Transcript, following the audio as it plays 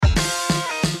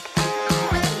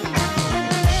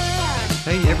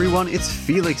everyone, it's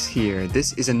Felix here.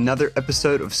 This is another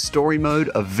episode of Story Mode,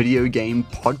 a video game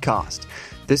podcast.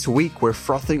 This week, we're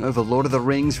frothing over Lord of the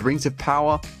Rings, Rings of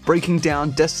Power, breaking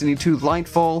down Destiny 2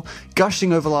 Lightfall,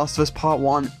 gushing over Last of Us Part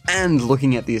 1, and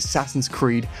looking at the Assassin's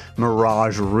Creed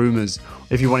Mirage rumors.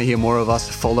 If you want to hear more of us,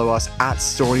 follow us at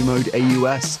Story Mode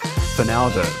AUS. For now,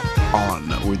 though, on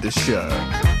with the show.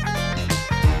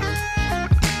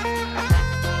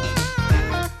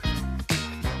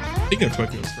 Speaking of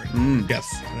Tokyo Spring,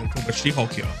 yes, I'm talking about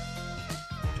She-Hulk here.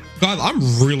 Guys, I'm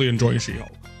really enjoying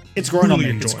She-Hulk. It's grown on me.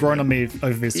 It's grown on me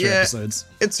over these three episodes.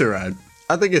 It's alright.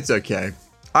 I think it's okay.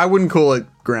 I wouldn't call it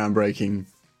groundbreaking,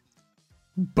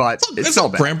 but it's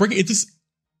not bad. Groundbreaking.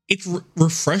 It's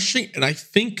refreshing, and I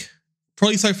think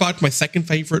probably so far it's my second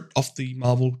favorite of the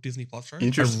Marvel Disney Plus show. I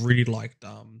really liked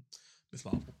Miss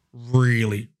Marvel.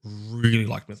 Really, really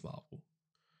liked Miss Marvel.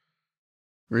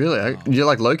 Really? Do you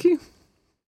like Loki?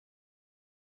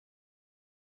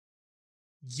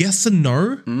 Yes and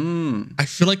no. I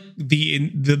feel like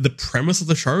the premise of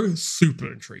the show is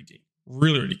super intriguing,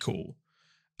 really, really cool.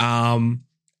 And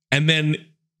then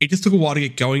it just took a while to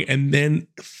get going, and then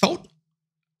it felt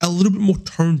a little bit more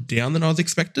toned down than I was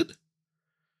expected.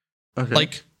 Okay.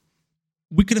 Like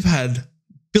we could have had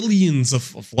billions of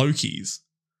Lokis,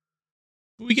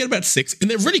 but we get about 6, and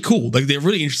they're really cool. Like they're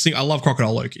really interesting. I love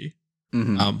Crocodile Loki.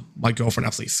 Mm-hmm. My girlfriend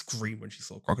absolutely screamed when she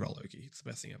saw Crocodile Loki. It's the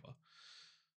best thing ever.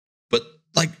 But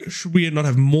like, should we not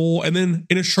have more? And then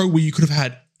in a show where you could have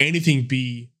had anything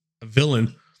be a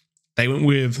villain, they went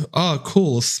with, oh,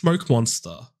 cool, a smoke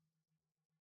monster.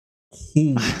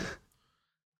 Cool.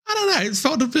 I don't know. It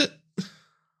felt a bit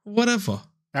whatever.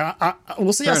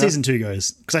 We'll see how season 2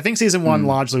 goes. Because I think season 1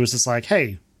 largely was just like,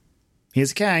 hey,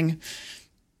 here's Kang.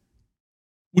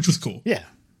 Which was cool. Yeah.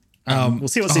 We'll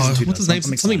see what season 2 what's does.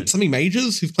 his name? Something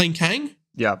Majors, who's playing Kang?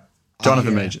 Yeah.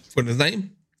 Jonathan Majors. What's his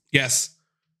name? Yes.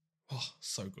 Oh,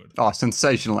 so good. Oh,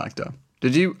 sensational actor.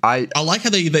 Did you? I like how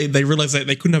they realized that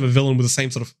they couldn't have a villain with the same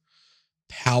sort of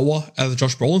power as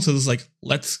Josh Brolin. So it's like,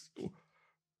 let's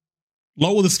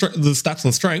lower the stats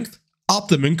on strength, up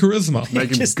them in charisma.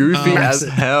 Make him goofy as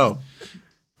hell.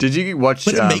 Did you watch?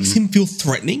 But it makes him feel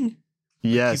threatening.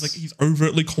 Yes. He's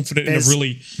overtly confident in a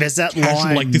really there's that casual,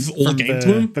 line like this is all from game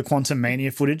to him. The Quantum Mania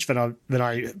footage that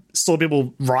I saw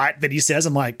people write that he says.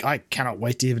 I'm like, I cannot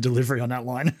wait to hear a delivery on that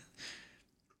line.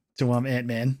 To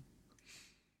Ant-Man.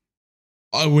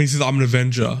 Oh, when he says, I'm an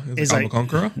Avenger. It's like, I'm a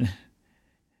conqueror.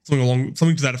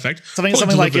 Something to that effect. Something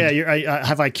like,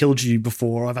 have I killed you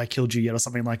before? Have I killed you yet? Or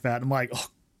something like that. I'm like, oh,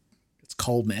 it's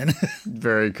cold, man.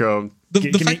 Very cold.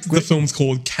 The fact that the film's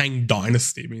called Kang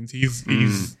Dynasty means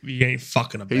he ain't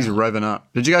fucking about. He's revving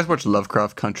up. Did you guys watch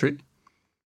Lovecraft Country?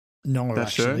 No,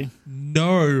 actually.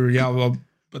 No, yeah, well,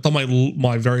 it's on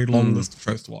my very long list of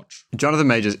shows to watch. Jonathan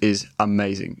Majors is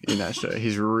amazing in that show.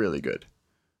 He's really good.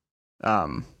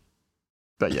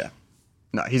 But yeah,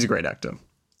 no, he's a great actor.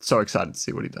 So excited to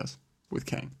see what he does with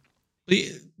Kang.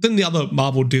 Then the other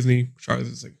Marvel Disney shows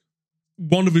is like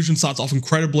WandaVision starts off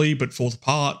incredibly, but falls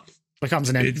apart. Becomes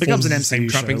an MCU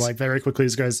show. Like very quickly,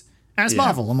 it goes. And it's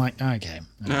Marvel. I'm like, okay.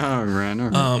 Oh, right.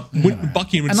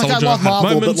 Bucky and Winter Soldier. I love Marvel,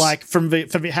 moments. but like from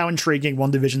how intriguing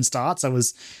WandaVision starts, I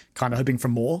was kind of hoping for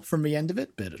more from the end of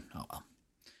it. But oh well.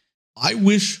 I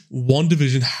wish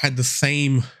WandaVision had the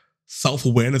same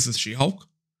self-awareness as She-Hulk.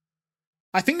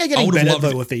 I think they're getting better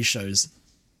though with these shows.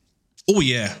 Oh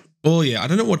yeah. I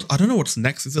don't know what's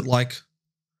next. Is it like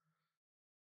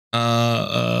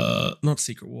not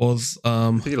Secret Wars?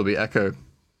 I think it'll be Echo,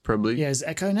 probably. Yeah, is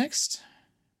Echo next?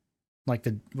 Like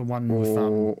the one with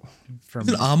from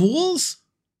is it Armor Wars?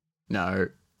 No.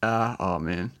 Oh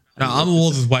man. No, Armor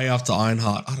Wars is way after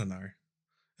Ironheart. I don't know.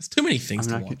 There's too many things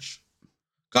to watch.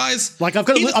 Guys, like I've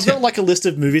got like a list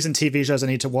of movies and TV shows I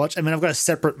need to watch, and then I've got a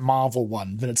separate Marvel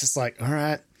one. But it's just like, all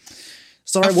right.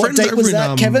 Sorry, what date was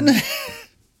that, Kevin?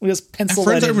 We just pencil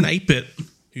that in. Our friends over in 8-Bit,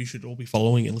 who you should all be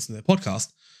following and listening to their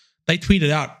podcast, they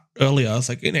tweeted out earlier, it's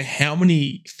like, how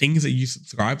many things that you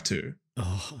subscribe to?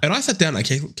 Oh. And I sat down and I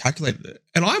calculated it,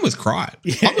 and I almost cried.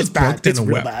 Yeah, I was bad. It's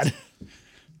real bad.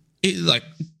 It's like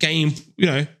Game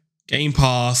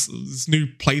Pass, this new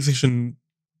PlayStation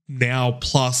Now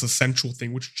Plus Essential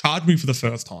thing, which charged me for the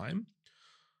first time.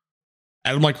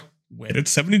 And I'm like, where did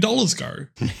 $70 go?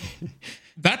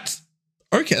 That's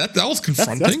okay. That was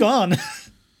confronting. That's gone.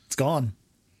 It's gone.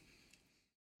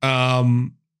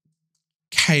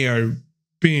 KO,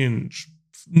 Binge,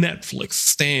 Netflix,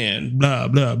 Stan, blah,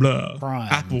 blah, blah. Prime.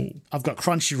 Apple. I've got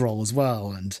Crunchyroll as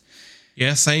well. And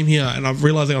yeah, same here. And I'm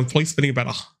realizing I'm probably spending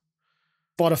about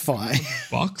Spotify.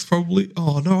 $100 probably.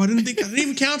 Oh no, I didn't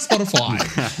even count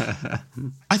Spotify.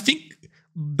 I think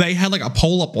they had like a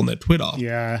poll up on their Twitter.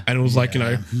 Yeah. And it was like,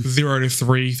 0 to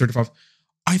 3, 3 to 5.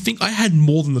 I think I had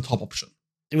more than the top option.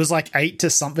 It was like 8 to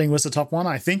something was the top one.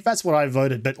 I think that's what I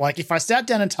voted. But like, if I sat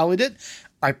down and tallied it,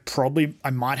 I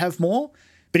might have more.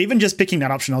 But even just picking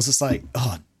that option, I was just like,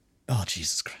 oh,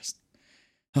 Jesus Christ.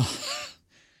 Oh.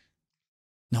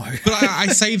 No. But I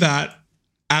say that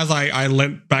as I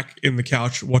leant back in the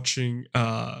couch watching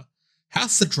House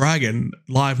of the Dragon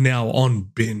live now on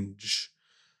Binge.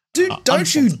 Dude,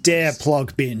 don't you dare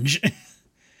plug Binge.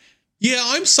 Yeah,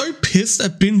 I'm so pissed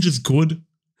that Binge is good.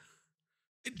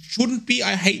 It shouldn't be.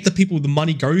 I hate the people the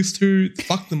money goes to.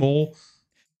 Fuck them all.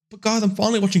 But guys, I'm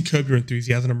finally watching Curb Your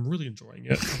Enthusiasm and I'm really enjoying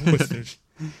it. I've almost finished.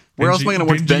 Where else am I going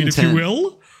to watch Ben 10? If you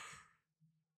will.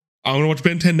 I'm going to watch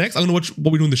Ben 10 next. I'm going to watch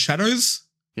What We Do in the Shadows.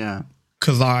 Yeah.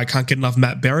 Because I can't get enough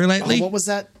Matt Berry lately. What was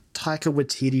that Taika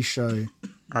Waititi show?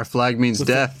 Our Flag Means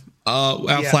Death.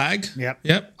 Our Flag.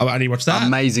 Yep. I need to watch that.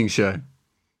 Amazing show.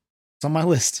 It's on my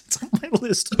list.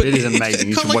 It is amazing.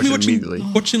 You should watch it immediately.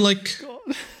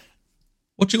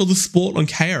 Watching all the sport on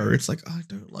KO, it's like, I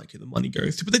don't like who the money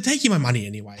goes to, but they're taking my money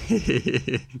anyway.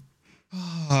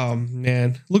 Oh,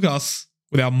 man. Look at us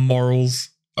with our morals.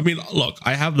 I mean, look,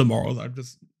 I have the morals.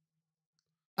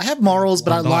 I have morals,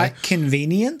 but I like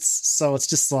convenience. So it's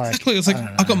just like... Exactly. It's like,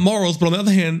 I've got morals, but on the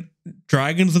other hand,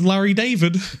 Dragons and Larry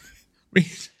David. I mean,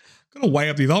 got to weigh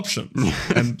up these options.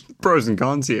 And pros and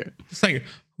cons here. Just saying,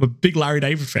 I'm a big Larry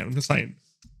David fan. I'm just saying.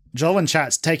 Joel in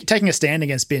chat's taking a stand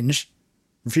against Binge.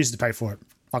 Refuses to pay for it.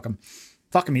 Fuck him.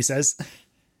 Fuck him, he says.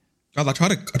 Guys, I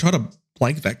tried to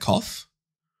blank that cough,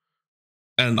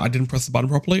 and I didn't press the button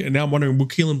properly, and now I'm wondering, will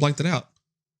Keelan blank it out?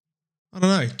 I don't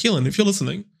know. Keelan, if you're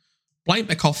listening, blank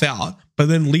that cough out, but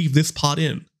then leave this part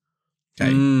in.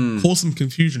 Okay? Cause some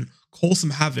confusion. Cause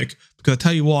some havoc, because I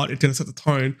tell you what, it's going to set the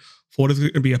tone for what is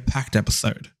going to be a packed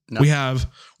episode. No.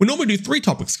 We normally do 3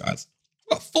 topics, guys.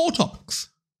 We've got 4 topics.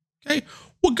 Okay?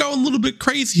 We're going a little bit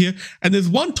crazy here. And there's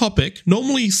one topic.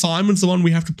 Normally, Simon's the one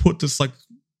we have to put this like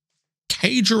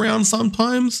cage around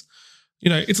sometimes.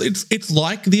 It's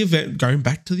like the event, going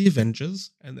back to the Avengers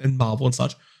and Marvel and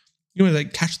such. They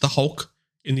catch the Hulk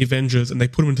in the Avengers and they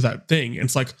put him into that thing. And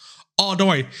it's like, oh, don't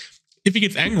worry. If he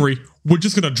gets angry, we're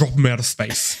just going to drop him out of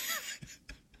space.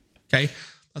 Okay?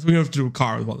 That's what we have to do with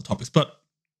Kara with one of the topics. But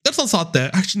let's not start there.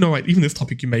 Actually, no, wait. Even this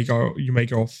topic, you may go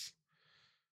off.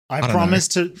 I promise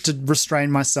to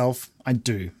restrain myself. I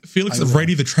do. Felix is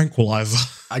ready the tranquilizer.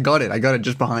 I got it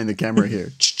just behind the camera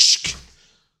here.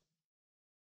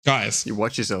 Guys. You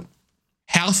watch yourself.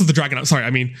 House of the Dragon.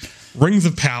 Rings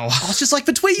of Power. Oh, it's just like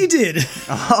the tweet you did.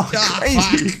 Oh,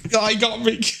 crazy. Fuck. I got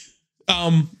me.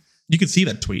 You can see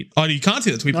that tweet. Oh, you can't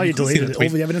see that tweet. No, you deleted it. All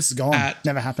the evidence is gone.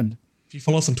 Never happened. If you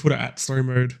follow us on Twitter at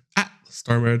StoryMode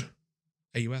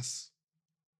AUS.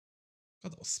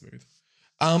 God, that was smooth.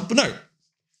 But no.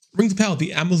 Rings of Power,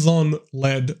 the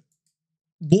Amazon-led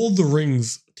Lord of the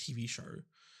Rings TV show.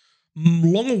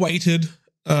 Long awaited.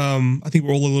 I think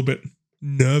we're all a little bit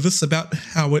nervous about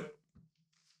how it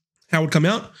would come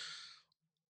out.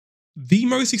 The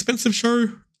most expensive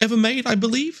show ever made, I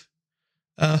believe.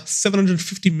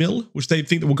 750 mil, which they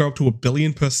think that will go up to $1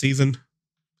 billion per season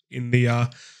in the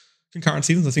concurrent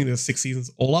seasons. I think there's 6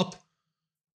 seasons all up.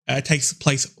 It takes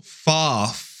place far,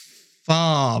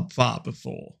 far, far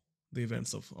before the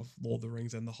events of Lord of the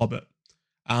Rings and The Hobbit.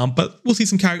 But we see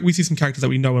some characters that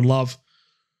we know and love.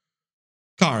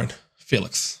 Karen,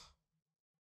 Felix.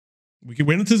 We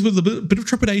went into this with a bit of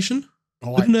trepidation, a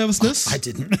bit of nervousness. I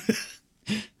didn't.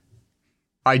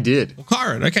 I did. Well,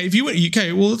 Karen, okay,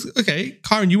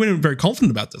 Karen, you went in very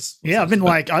confident about this. Yeah,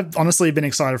 I've honestly been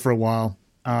excited for a while.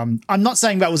 I'm not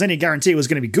saying that was any guarantee it was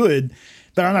going to be good,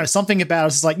 but I don't know, something about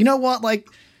it is like, you know what, like,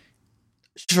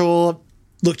 sure,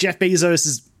 look, Jeff Bezos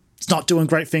is not doing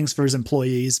great things for his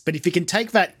employees, but if he can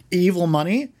take that evil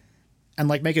money and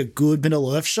like make a good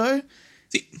Middle Earth show,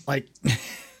 like...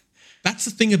 That's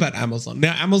the thing about Amazon.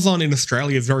 Now, Amazon in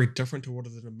Australia is very different to what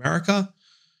it is in America.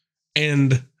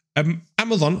 And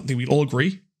Amazon, I think we'd all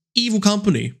agree, evil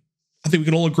company. I think we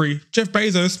can all agree, Jeff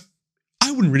Bezos, I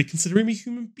wouldn't really consider him a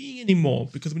human being anymore,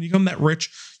 because when you become that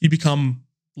rich, you become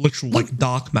literal like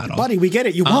dark matter. Buddy, we get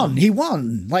it. You won. He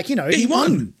won. Like, he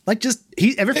won. Like, just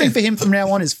everything for him from now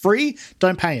on is free.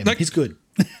 Don't pay him. Like, he's good.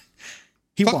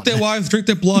 He fuck won. Their wives, drink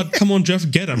their blood. Come on, Jeff,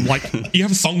 get him. Like, you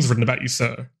have songs written about you,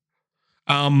 sir.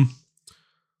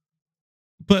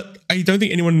 But I don't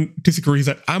think anyone disagrees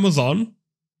that Amazon,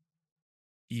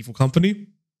 evil company,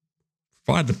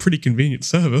 provided a pretty convenient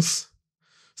service.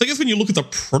 So I guess when you look at the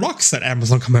products that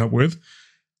Amazon come out with,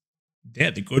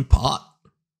 they're the good part.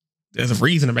 There's a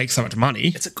reason to make so much money.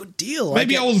 It's a good deal.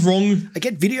 Maybe I was wrong. I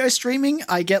get video streaming.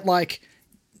 I get like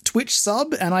Twitch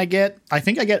sub, and I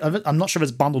think I get, I'm not sure if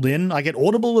it's bundled in. I get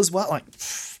Audible as well. Like,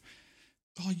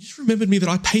 oh, you just remembered me that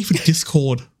I pay for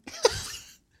Discord.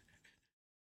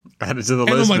 Add it to the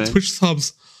and list, on my man. Twitch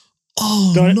subs.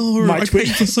 Oh Don't- no, my I Twitch-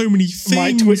 pay for so many things.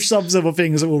 my Twitch subs are the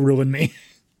things that will ruin me.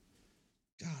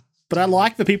 God. But I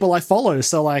like the people I follow,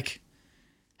 so like,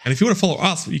 And if you want to follow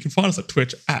us, you can find us at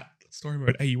Twitch at Story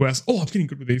Mode AUS. Oh, I'm getting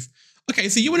good with these. Okay,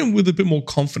 so you went in with a bit more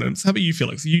confidence. How about you,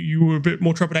 Felix? You were a bit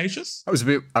more trepidatious? I was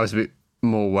a bit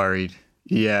more worried.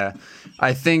 Yeah.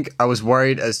 I think I was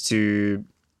worried as to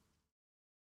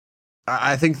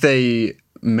I think they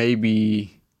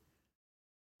maybe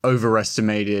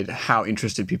overestimated how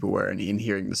interested people were in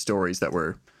hearing the stories that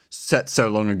were set so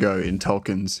long ago in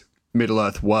Tolkien's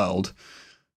Middle-earth world.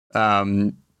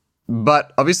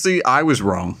 But obviously I was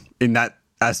wrong in that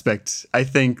aspect. I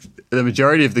think the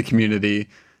majority of the community,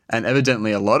 and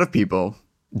evidently a lot of people,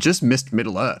 just missed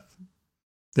Middle-earth.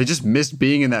 They just missed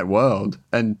being in that world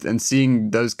and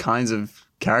seeing those kinds of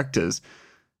characters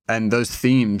and those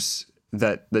themes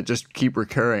that just keep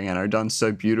recurring and are done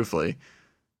so beautifully.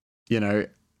 You know,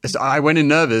 so I went in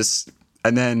nervous,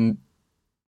 and then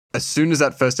as soon as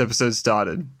that first episode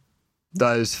started,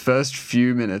 those first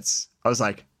few minutes, I was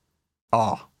like,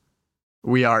 oh,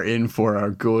 we are in for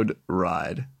a good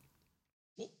ride.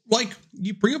 Like,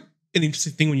 you bring up an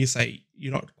interesting thing when you say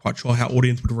you're not quite sure how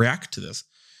audience would react to this.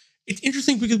 It's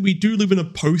interesting because we do live in a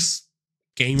post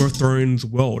Game of Thrones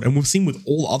world, and we've seen with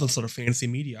all other sort of fantasy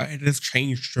media, it has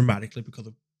changed dramatically because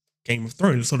of Game of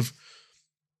Thrones. It sort of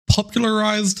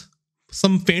popularized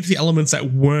some fantasy elements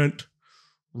that weren't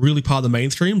really part of the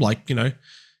mainstream, like, you know,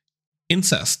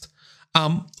 incest.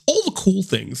 All the cool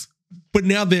things, but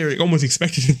now they're almost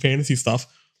expected in fantasy stuff.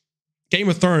 Game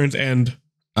of Thrones and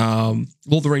Lord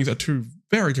of the Rings are two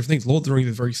very different things. Lord of the Rings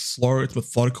is very slow, it's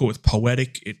methodical, it's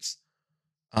poetic, it's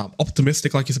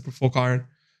optimistic, like you said before, Kyron.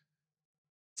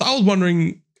 So I was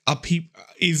wondering,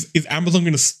 is Amazon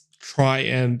going to try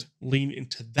and lean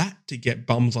into that to get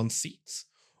bums on seats?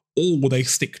 Or will they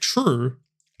stick true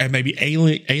and maybe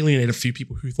alienate a few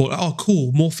people who thought, oh,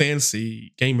 cool, more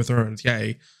fantasy, Game of Thrones,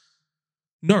 yay.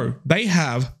 No, they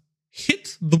have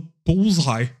hit the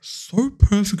bullseye so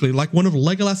perfectly, like one of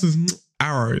Legolas's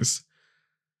arrows.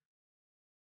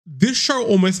 This show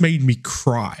almost made me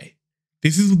cry.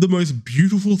 This is the most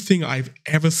beautiful thing I've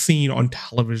ever seen on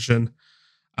television.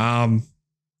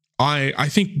 I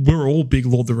think we're all big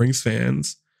Lord of the Rings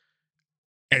fans,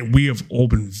 and we have all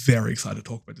been very excited to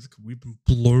talk about this because we've been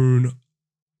blown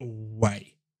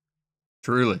away.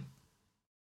 Truly.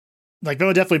 like there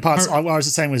were definitely parts I was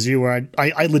the same as you where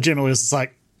I legitimately was just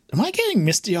like, am I getting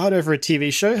misty-eyed over a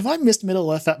TV show? Have I missed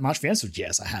Middle-earth that much? The answer is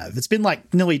yes, I have. It's been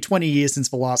like nearly 20 years since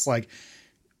the last like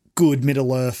good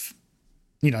Middle-earth,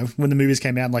 you know, when the movies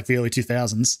came out in like the early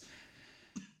 2000s.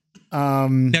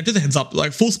 Now, just a heads up,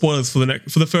 like full spoilers for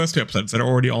the first two episodes that are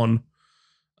already on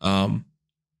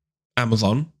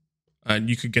Amazon, and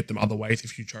you could get them other ways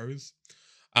if you chose.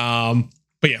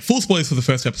 But yeah, full spoilers for the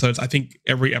first two episodes. I think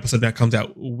every episode now comes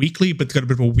out weekly, but it's got a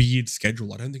bit of a weird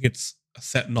schedule. I don't think it's a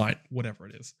set night, whatever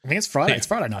it is. I think it's Friday. Yeah. It's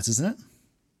Friday nights, isn't it?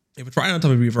 If it's Friday night,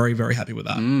 I'd be very, very happy with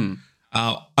that.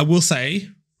 I will say,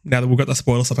 now that we've got the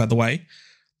spoiler stuff out of the way,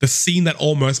 the scene that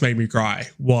almost made me cry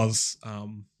was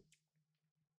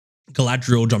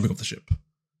Galadriel jumping off the ship.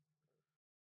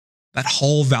 That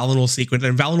whole Valinor sequence,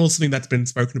 and Valinor is something that's been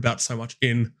spoken about so much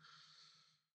in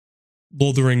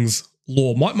Lord of the Rings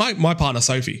lore. My partner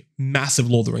Sophie, massive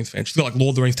Lord of the Rings fan. She's got like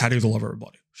Lord of the Rings tattoos all over her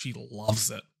body. She loves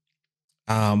it.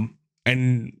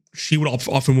 And she would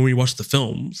often, when we watch the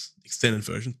films, extended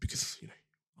versions, because you know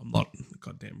I'm not a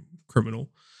goddamn criminal,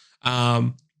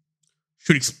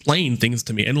 should explain things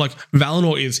to me. And like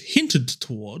Valinor is hinted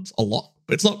towards a lot,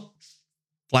 but it's not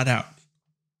flat out,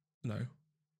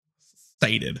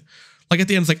 stated. Like at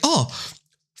the end, it's like, oh,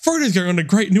 Frodo's going on a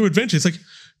great new adventure. It's like,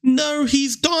 no,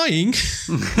 he's dying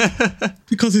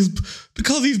because his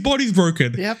body's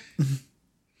broken. Yep.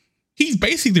 He's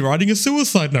basically writing a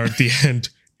suicide note at the end.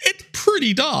 It's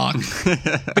pretty dark.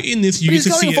 But in this, you get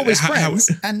to see with all his how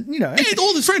friends, and you know, yeah,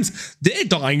 all his friends, they're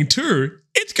dying too.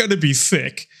 It's going to be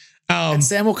sick. and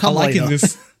Sam will come I like later. in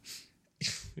this.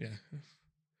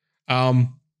 Yeah.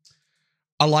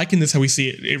 I like in this how we see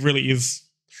it. It really is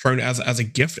shown as a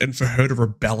gift, and for her to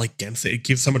rebel against it, it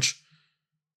gives so much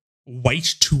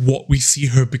weight to what we see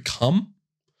her become.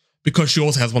 Because she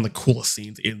also has one of the coolest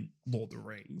scenes in Lord of the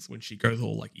Rings when she goes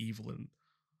all like evil and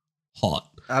hot.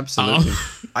 Absolutely.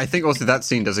 I think also that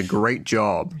scene does a great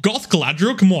job. Goth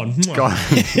Galadriel, come on.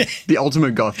 The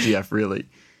ultimate goth GF, really.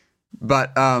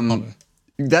 But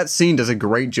that scene does a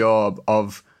great job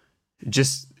of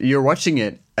just, you're watching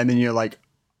it and then you're like,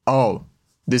 oh,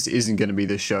 this isn't going to be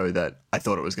the show that I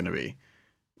thought it was going to be.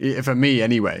 For me,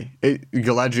 anyway,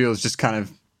 Galadriel just kind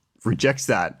of rejects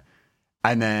that.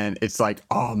 And then it's like,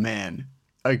 oh man,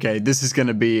 okay, this is going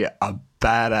to be a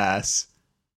badass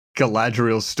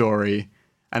Galadriel story.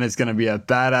 And it's going to be a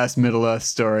badass Middle-earth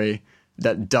story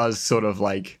that does sort of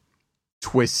like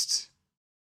twist,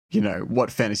 you know,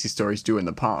 what fantasy stories do in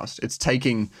the past. It's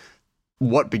taking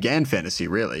what began fantasy,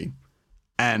 really,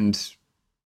 and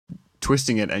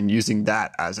twisting it and using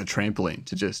that as a trampoline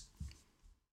to just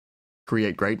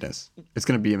create greatness. It's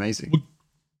going to be amazing.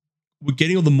 We're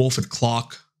getting all the Morfydd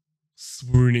Clark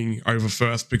swooning over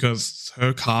first because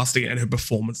her casting and her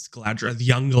performance, Galadriel, as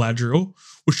young Galadriel,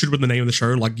 which should have been the name of the show,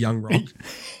 like Young Rock.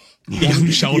 Young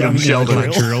Sheldon. Young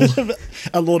Galadriel.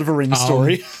 A Lord of the Rings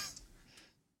story.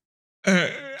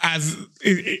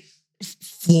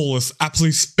 Flawless,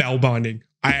 absolutely spellbinding.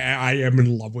 I am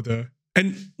in love with her.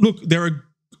 And look, there are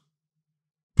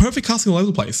perfect casting all over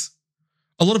the place.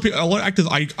 A lot of actors,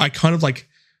 I kind of like,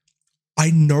 I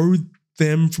know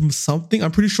them from something.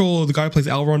 I'm pretty sure the guy who plays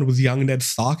Elrond was young Ned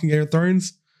Stark in Game of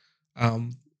Thrones.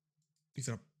 He's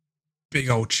got a big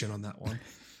old chin on that one.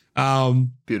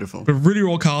 Beautiful. But really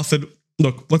well casted.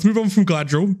 Look, let's move on from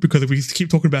Galadriel, because if we keep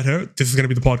talking about her, this is going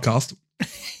to be the podcast.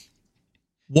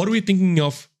 What are we thinking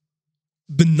of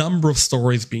the number of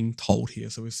stories being told here?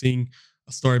 So we're seeing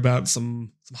a story about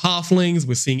some halflings.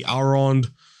 We're seeing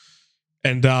Elrond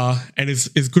and his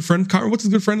good friend. What's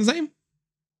his good friend's name?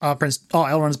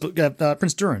 Elrond's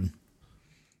Prince Durin.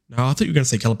 No, I thought you were going to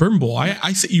say Celebrimbor.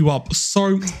 I set you up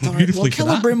so beautifully for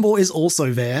that. Celebrimbor is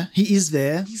also there. He is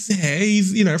there. He's there.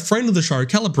 He's, you know, a friend of the show,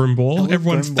 Celebrimbor,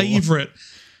 everyone's favorite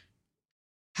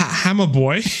hammer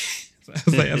boy, as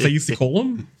they used to call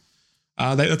him.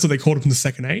 That's what they called him in the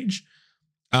Second Age.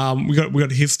 We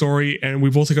got his story, and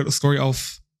we've also got the story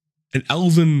of an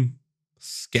elven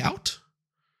scout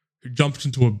who jumped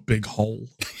into a big hole.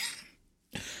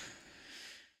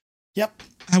 Yep.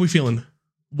 How are we feeling?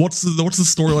 What's the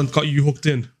storyline that got you hooked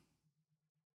in?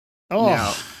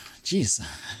 Oh, jeez.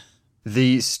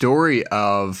 The story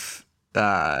of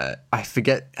I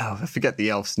forget the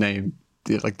elf's name,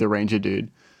 the ranger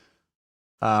dude.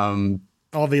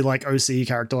 The like OC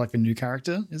character, like the new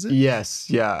character, is it? Yes,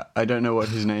 yeah. I don't know what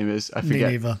his name is. I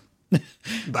forget. Me neither.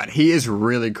 But he is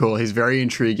really cool. He's very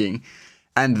intriguing.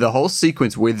 And the whole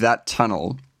sequence with that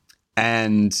tunnel,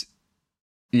 and,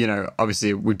 you know,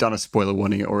 obviously we've done a spoiler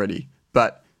warning already,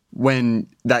 but when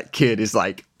that kid is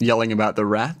like yelling about the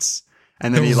rats,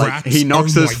 and then he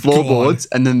knocks those floorboards,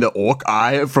 and then the orc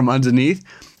eye from underneath,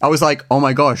 I was like, oh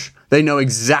my gosh, they know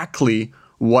exactly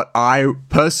what I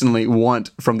personally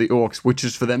want from the orcs, which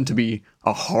is for them to be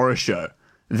a horror show.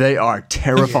 They are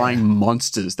terrifying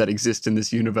monsters that exist in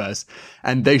this universe,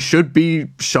 and they should be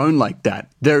shown like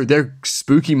that. They're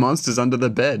spooky monsters under the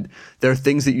bed. There are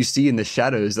things that you see in the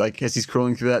shadows, like as he's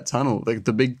crawling through that tunnel, like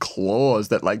the big claws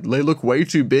that like they look way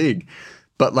too big,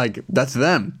 but like that's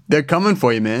them. They're coming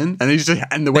for you, man.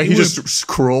 And the way he just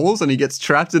crawls and he gets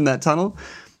trapped in that tunnel,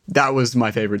 that was my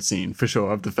favorite scene for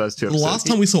sure of the first two episodes. The last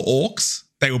time we saw orcs,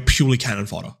 they were purely cannon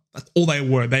fodder. That's all they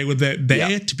were. They were there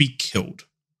to be killed.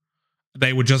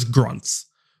 They were just grunts.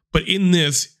 But in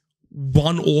this,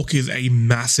 one orc is a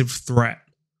massive threat.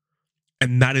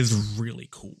 And that is really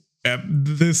cool.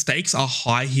 The stakes are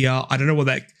high here. I don't know what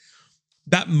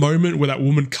that moment where that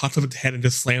woman cuts off its head and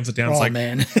just slams it down. It's like,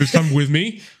 man. Just come with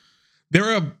me.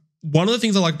 One of the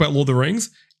things I like about Lord of the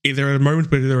Rings is there are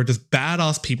moments where there are just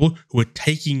badass people who are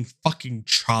taking fucking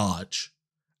charge.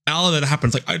 All of that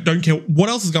happens. Like, I don't care what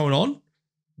else is going on.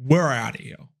 We're out of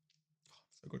here.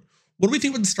 So good. What do we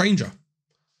think about the stranger?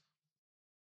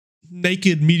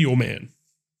 Naked meteor man.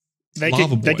 They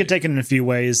could take it in a few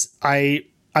ways. I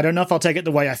don't know if I'll take it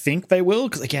the way I think they will,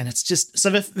 because again, it's just so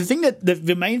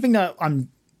the main thing that I'm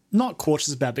not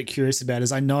cautious about but curious about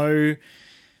is I know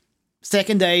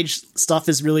Second Age stuff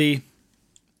is really,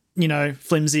 you know,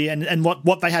 flimsy, and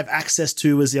what they have access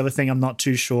to is the other thing I'm not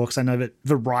too sure, because I know that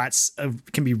the rights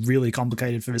can be really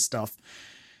complicated for this stuff.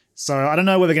 So I don't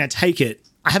know where they're going to take it.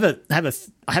 I have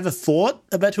a thought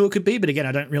about who it could be, but again,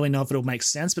 I don't really know if it'll make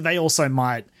sense. But they also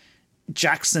might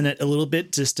Jackson it a little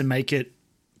bit just to make it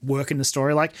work in the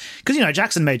story, like, because, you know,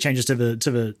 Jackson made changes to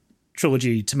the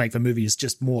trilogy to make the movies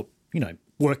just more, you know,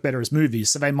 work better as movies.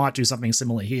 So they might do something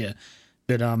similar here,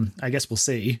 but I guess we'll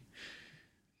see.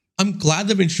 I'm glad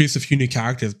they've introduced a few new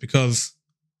characters, because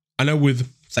I know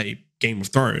with, say, Game of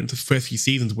Thrones, the first few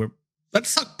seasons that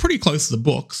stuck pretty close to the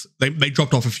books. They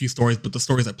dropped off a few stories, but the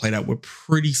stories that played out were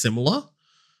pretty similar.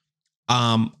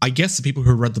 I guess the people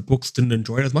who read the books didn't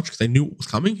enjoy it as much because they knew what was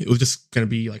coming. It was just going to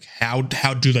be like, how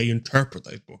do they interpret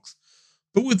those books?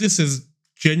 But with this is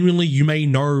genuinely, you may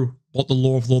know what the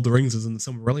lore of Lord of the Rings is and the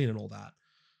Silmarillion and all that.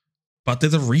 But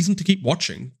there's a reason to keep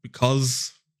watching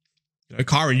because, you know,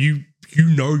 Kyron, you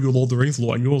know your Lord of the Rings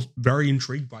lore and you're very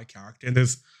intrigued by character. And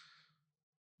there's,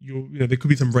 you know, there could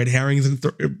be some red herrings and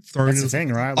thrown That's in. the thing,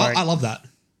 right? I love that.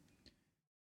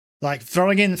 Like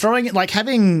throwing in, like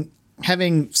having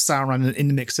Sauron in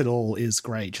the mix at all is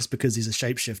great, just because he's a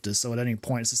shapeshifter. So at any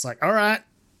point, it's just like, all right,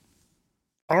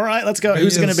 let's go.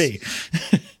 Who's it going to be?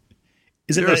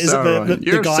 Is it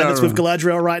the guy that's with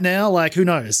Galadriel right now? Like, who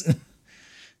knows?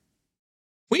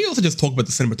 We also just talk about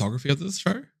the cinematography of this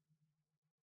show.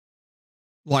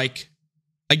 Like,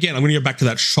 again, I'm going to go back to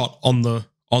that shot on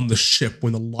the ship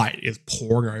when the light is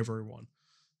pouring over everyone.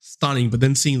 Stunning, but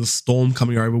then seeing the storm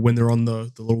coming over when they're on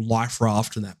the little life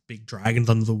raft and that big dragon's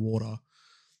under the water.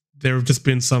 There have just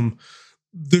been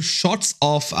the shots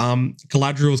of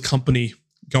Galadriel's company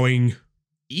going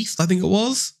east, I think it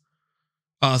was.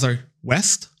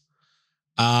 West.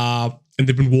 And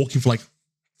they've been walking for like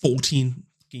 14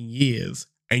 fucking years.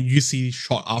 And you see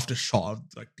shot after shot of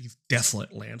like these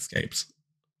desolate landscapes.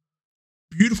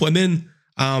 Beautiful. And then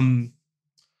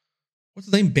what's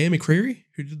his name? Bear McCreary,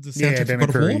 who did the soundtrack for God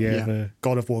of War? Yeah, the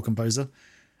God of War composer,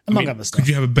 among other stuff. Could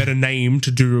you have a better name to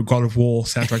do a God of War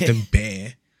soundtrack than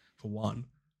Bear, for one?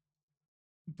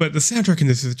 But the soundtrack in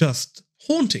this is just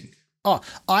haunting. Oh,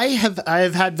 I have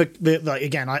had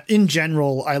in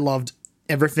general, I loved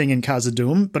everything in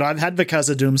Khazad-dûm, but I've had the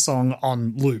Khazad-dûm song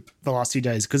on loop the last few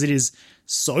days because it is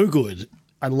so good.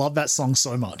 I love that song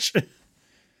so much.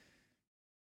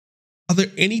 Are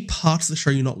there any parts of the show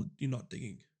you're not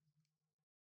digging?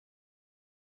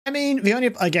 I mean,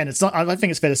 it's not, I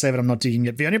think it's fair to say that I'm not digging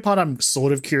it. The only part I'm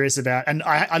sort of curious about, and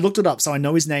I looked it up, so I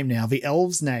know his name now. The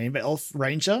elf's name, the elf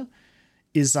ranger,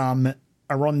 is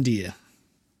Arondir.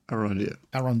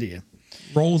 Arondir.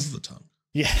 Rolls the tongue.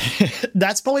 Yeah.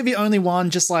 That's probably the only one,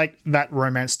 just like that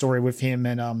romance story with him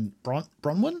and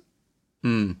Bronwyn.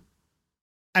 Hmm.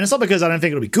 And it's not because I don't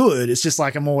think it'll be good. It's just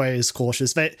like I'm always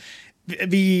cautious.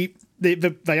 They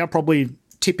are probably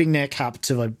tipping their cap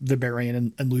to like the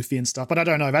Berian and Luffy and stuff, but I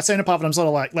don't know. That's the only part that I'm sort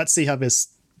of like, let's see how this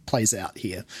plays out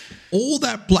here. All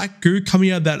that black goo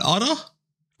coming out of that udder,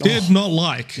 did not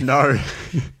like. No,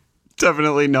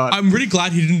 definitely not. I'm really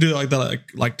glad he didn't do like that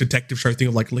like detective show thing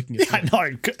of like licking it. Yeah, I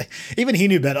know. Even he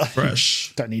knew better.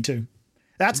 Fresh. Don't need to.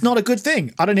 That's not a good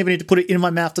thing. I don't even need to put it in my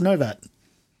mouth to know that.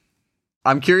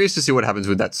 I'm curious to see what happens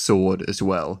with that sword as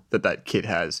well that kid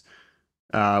has,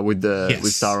 with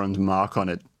Sauron's mark on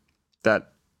it. That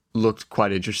looked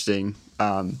quite interesting.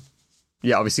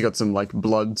 Obviously got some like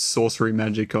blood sorcery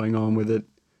magic going on with it.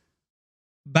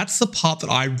 That's the part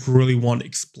that I really want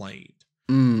explained.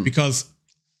 Because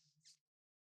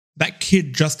that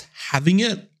kid just having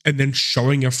it and then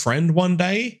showing a friend one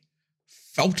day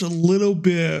felt a little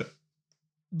bit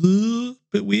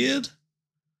weird.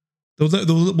 There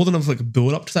wasn't enough like a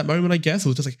build up to that moment, I guess. It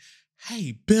was just like,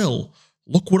 hey, Bill,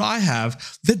 look what I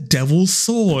have. The devil's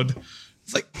sword.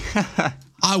 It's like,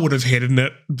 I would have hidden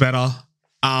it better.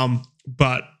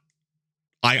 But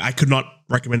I could not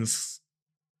recommend this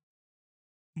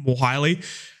more highly.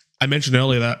 I mentioned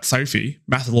earlier that Sophie,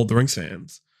 massive Lord of the Rings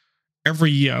fans,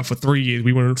 every year for 3 years,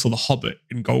 we went and saw The Hobbit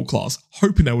in gold class,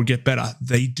 hoping they would get better.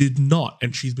 They did not.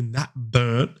 And she's been that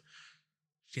burnt.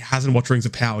 She hasn't watched Rings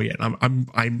of Power yet.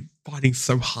 I'm fighting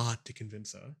so hard to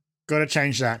convince her. Got to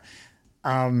change that.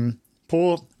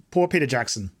 Poor Peter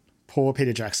Jackson. Poor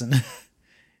Peter Jackson.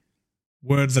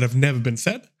 Words that have never been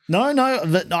said. No,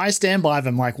 I stand by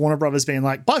them. Like Warner Brothers being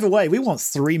like, by the way, we want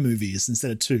 3 movies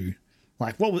instead of 2.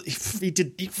 Like, what was he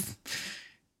did?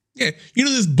 Yeah, you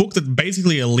know this book that's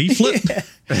basically a leaflet. Yeah.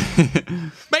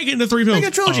 Make it into 3 films. Make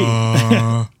a trilogy.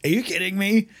 Are you kidding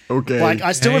me? Okay. Like,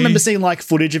 I still remember seeing like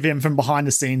footage of him from behind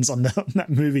the scenes on that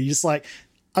movie. Just like,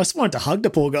 I just wanted to hug the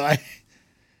poor guy.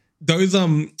 Those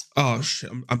oh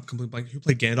shit, I'm completely blank. Who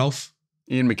played Gandalf?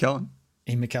 Ian McKellen.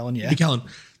 Ian McKellen, yeah. McKellen.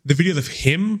 The videos of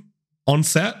him on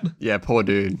set. Yeah, poor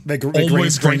dude.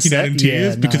 Almost breaking out in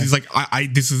tears because he's like, I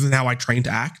this isn't how I trained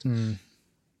to act.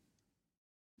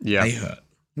 Yeah. They hurt.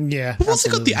 Yeah. We've also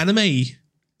got the anime. Is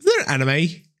there an anime?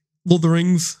 Lord of the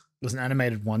Rings? There's an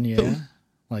animated one, yeah.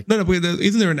 Like No, but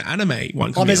isn't there an anime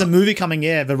one? Oh, there's a movie coming,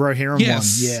 yeah, the Rohirrim one.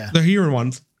 Yeah. The Rohirrim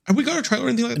ones. Have we got a trailer or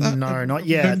anything like that? No, not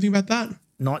yet. Anything about that?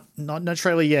 Not no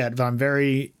trailer yet, but I'm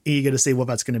very eager to see what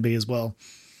that's going to be as well.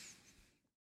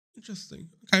 Interesting.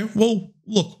 Okay, well,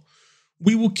 look,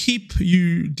 we will keep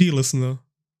you, dear listener,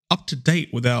 up to date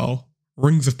with our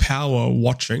Rings of Power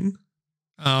watching.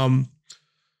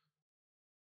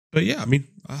 But yeah, I mean,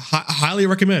 I highly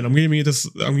recommend. I'm giving this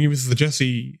the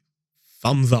Jesse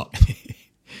thumbs up.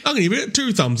 I'm gonna give it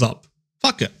 2 thumbs up.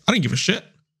 Fuck it, I didn't give a shit.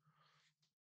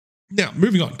 Now,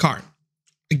 moving on, Karen.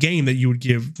 A game that you would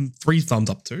give 3 thumbs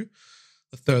up to.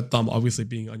 The third thumb, obviously,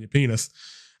 being on your penis.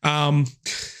 I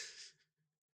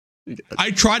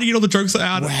tried to get all the jokes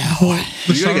out. Wow.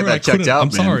 You gotta get that checked out, I'm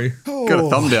man. sorry. Got a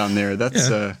thumb down there.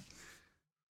 That's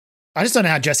I just don't know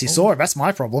how Jesse saw it. That's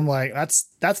my problem. Like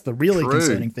that's the really True.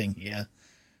 concerning thing. Yeah.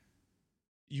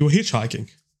 You were hitchhiking.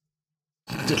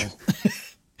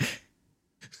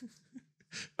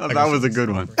 oh, that was a good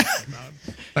one.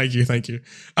 Thank you.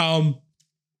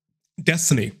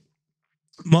 Destiny.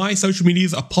 My social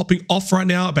medias are popping off right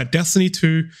now about Destiny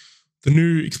 2. The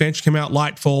new expansion came out,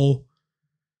 Lightfall.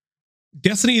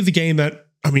 Destiny is a game that,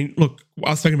 I mean, look,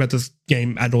 I was talking about this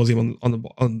game ad nauseum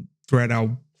on throughout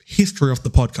our history of the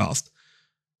podcast,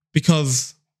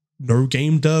 because no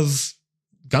game does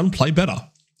gunplay better.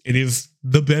 It is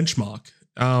the benchmark.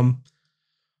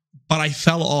 But I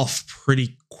fell off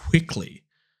pretty quickly.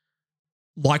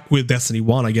 Like with Destiny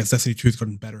 1, I guess Destiny 2 has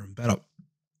gotten better and better.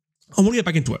 I want to get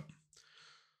back into it.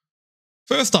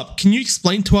 First up, can you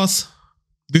explain to us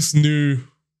this new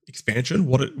expansion,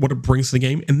 what it brings to the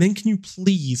game? And then can you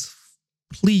please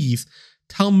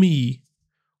tell me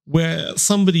where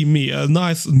me, a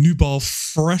nice newball,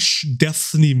 fresh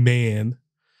Destiny man,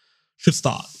 should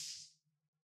start?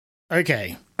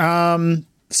 Okay.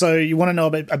 So you want to know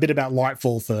a bit about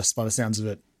Lightfall first, by the sounds of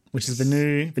it, which is the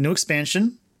new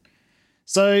expansion.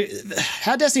 So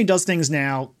how Destiny does things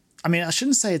now, I mean, I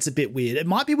shouldn't say it's a bit weird. It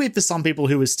might be weird for some people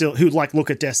who like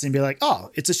look at Destiny and be like, oh,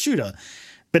 it's a shooter.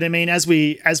 But I mean, as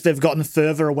they've gotten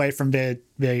further away from their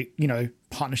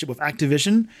partnership with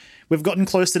Activision, we've gotten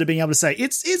closer to being able to say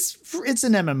it's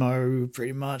an MMO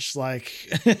pretty much. Like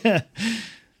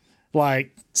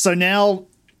so now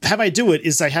how they do it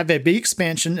is they have their big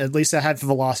expansion, at least they have for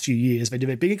the last few years. They do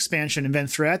their big expansion, and then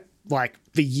throughout like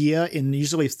the year, in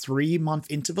usually 3-month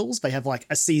intervals, they have like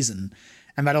a season,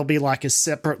 and that'll be like a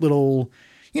separate little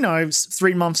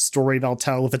 3-month story they'll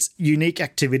tell with its unique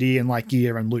activity and like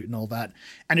gear and loot and all that.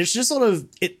 And it's just sort of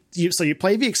so you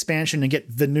play the expansion and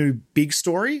get the new big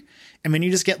story, and then you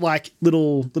just get like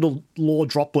little lore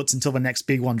droplets until the next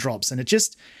big one drops. And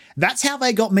that's how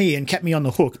they got me and kept me on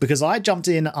the hook, because I jumped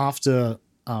in after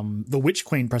the Witch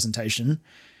Queen presentation,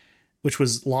 which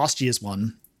was last year's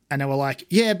one, and they were like,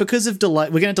 yeah, because of delay,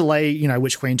 we're going to delay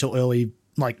Witch Queen till early,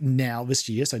 like now this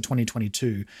year, so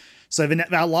 2022. So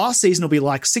our last season will be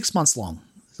like 6 months long.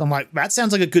 So I'm like, that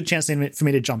sounds like a good chance for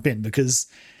me to jump in, because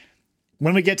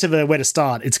when we get to where to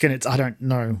start, I don't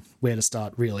know where to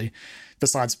start really,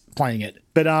 besides playing it.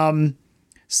 But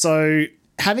so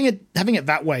having it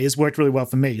that way has worked really well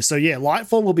for me. So yeah,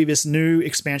 Lightfall will be this new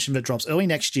expansion that drops early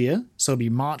next year. So it'll be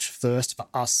March 1st for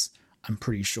us, I'm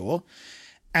pretty sure.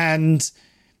 And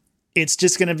it's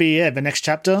just going to be the next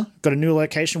chapter. Got a new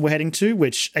location we're heading to,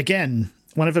 which again,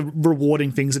 one of the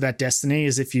rewarding things about Destiny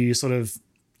is if you sort of,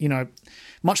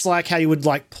 much like how you would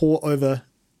like pore over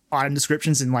item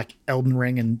descriptions in like Elden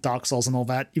Ring and Dark Souls and all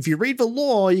that, if you read the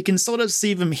lore, you can sort of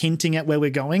see them hinting at where we're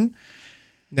going.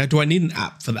 Now, do I need an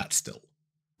app for that still?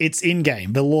 It's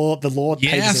in-game. The lore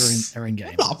pages are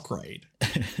in-game. What an upgrade.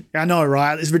 I know,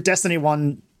 right? Is Destiny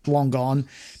 1 long gone?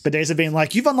 But days have been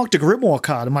like, you've unlocked a Grimoire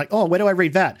card. I'm like, oh, where do I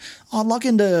read that? Oh, log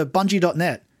into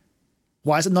Bungie.net.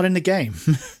 Why is it not in the game?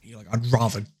 You're like, I'd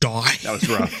rather die. That was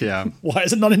rough, yeah. Why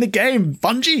is it not in the game,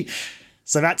 Bungie?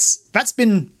 So that's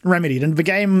been remedied. And the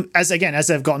game, as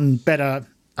they've gotten better,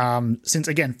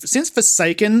 since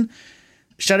Forsaken,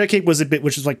 Shadowkeep was a bit,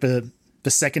 which is like the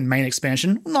second main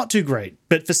expansion, not too great.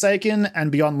 But Forsaken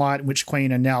and Beyond Light, Witch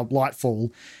Queen, and now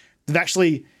Lightfall, they've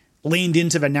actually leaned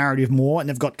into the narrative more, and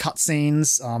they've got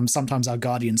cutscenes. Sometimes our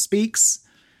Guardian speaks,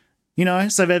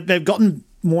 so they've gotten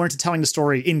more into telling the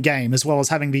story in game, as well as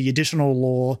having the additional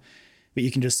lore that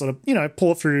you can just sort of,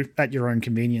 pour through at your own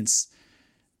convenience.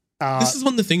 This is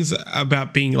one of the things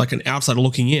about being like an outsider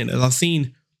looking in, is I've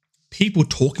seen people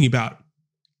talking about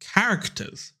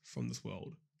characters from this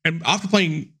world. And after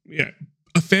playing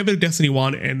a fair bit of Destiny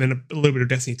 1 and then a little bit of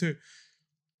Destiny 2,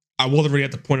 I wasn't really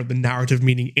at the point of the narrative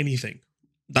meaning anything.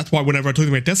 That's why whenever I talk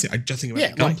about Destiny, I just think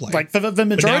about gunplay. Like for the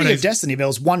majority of Destiny, there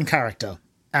was one character,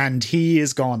 and he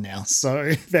is gone now.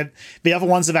 So the other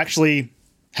ones have actually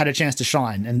had a chance to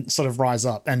shine and sort of rise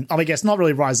up. And I guess not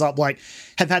really rise up, like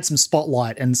have had some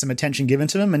spotlight and some attention given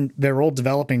to them, and they're all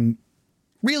developing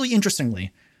really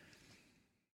interestingly.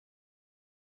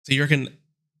 So you reckon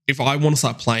if I want to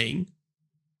start playing,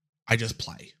 I just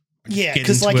play? Yeah,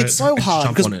 because like it's so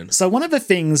hard. So one of the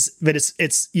things that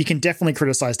it's you can definitely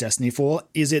criticize Destiny for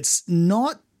is it's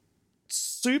not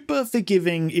super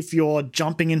forgiving if you're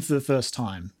jumping in for the first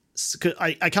time.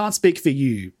 I can't speak for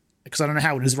you because I don't know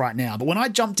how it is right now. But when I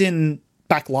jumped in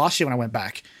back last year, when I went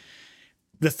back,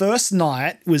 the first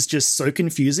night was just so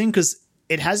confusing because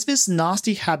it has this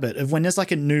nasty habit of when there's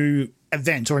like a new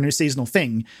event or a new seasonal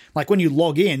thing, like when you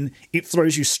log in, it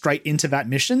throws you straight into that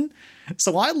mission.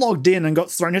 So I logged in and got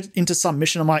thrown into some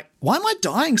mission. I'm like, why am I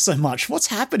dying so much? What's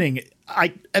happening?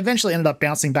 I eventually ended up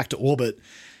bouncing back to orbit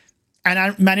and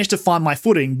I managed to find my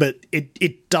footing, but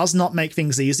it does not make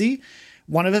things easy.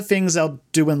 One of the things they'll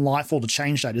do in Lightfall to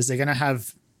change that is they're going to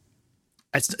have,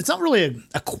 it's not really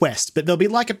a quest, but there'll be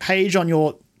like a page on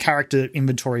your character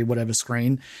inventory, whatever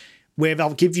screen, where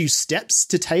they'll give you steps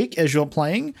to take as you're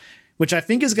playing, which I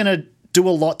think is going to do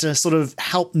a lot to sort of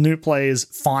help new players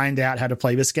find out how to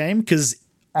play this game. Because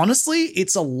honestly,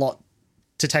 it's a lot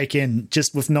to take in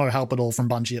just with no help at all from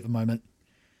Bungie at the moment.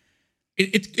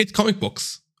 It's comic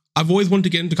books. I've always wanted to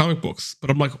get into comic books, but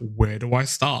I'm like, where do I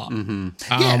start? Mm-hmm.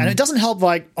 Yeah, and it doesn't help,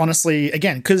 like, honestly,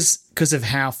 again, because of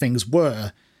how things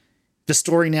were, the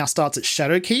story now starts at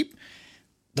Shadowkeep.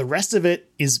 The rest of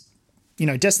it is, you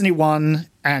know, Destiny 1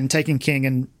 and Taken King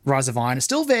and Rise of Iron is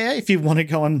still there if you want to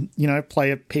go and, you know,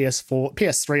 play a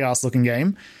PS3 ass looking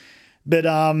game. But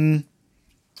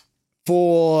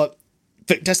for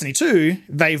Destiny 2,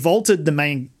 they vaulted the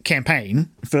main campaign,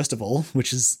 first of all,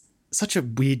 which is such a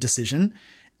weird decision.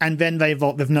 And then they've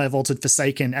now vaulted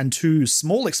Forsaken and 2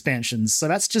 small expansions. So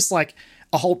that's just like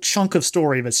a whole chunk of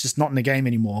story that's just not in the game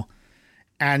anymore.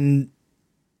 And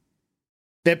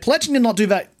they're pledging to not do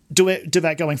that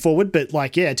going forward, but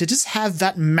like, yeah, to just have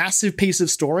that massive piece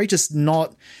of story just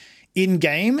not in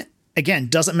game, again,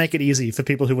 doesn't make it easy for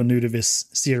people who are new to this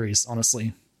series,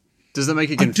 honestly. Does that make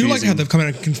it confusing? I do like how they've come out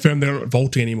and confirmed they're not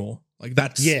vaulting anymore. Like,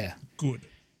 that's good.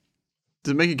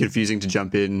 Does it make it confusing to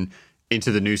jump into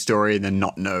the new story and then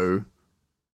not know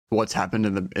what's happened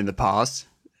in the past?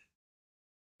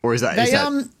 Or is that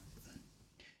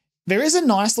there is a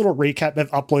nice little recap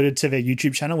they've uploaded to their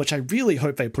YouTube channel, which I really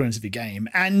hope they put into the game.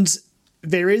 And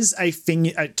there is a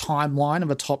timeline of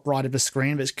the top right of the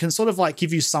screen that can sort of like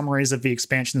give you summaries of the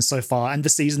expansions so far and the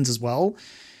seasons as well.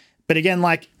 But again,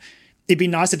 like, it'd be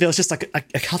nice if there was just like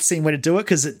a cutscene way to do it,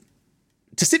 because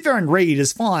to sit there and read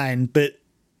is fine, but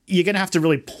you're going to have to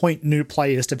really point new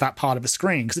players to that part of the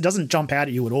screen because it doesn't jump out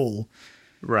at you at all.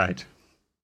 Right.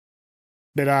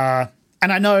 But,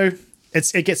 and I know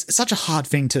it gets such a hard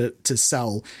thing to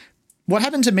sell. What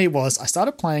happened to me was I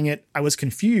started playing it. I was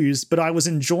confused, but I was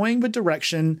enjoying the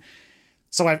direction.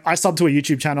 So I subbed to a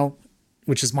YouTube channel,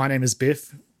 which is My Name is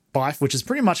Biff, which is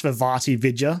pretty much the Vati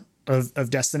Vidya of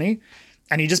Destiny.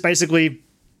 And he just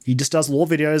does lore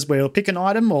videos where he'll pick an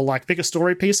item or like pick a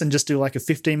story piece and just do like a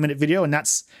 15-minute video. And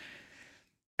that's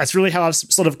really how I've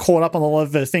sort of caught up on a lot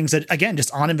of the things that, again,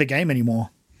 just aren't in the game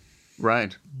anymore.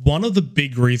 Right. One of the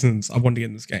big reasons I want to get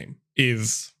in this game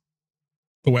is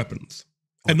the weapons.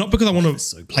 And not because I want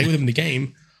to play with them in the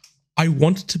game. I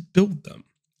want to build them.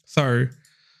 So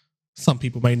some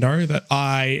people may know that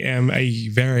I am a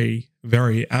very,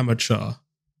 very amateur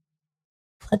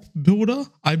prop builder.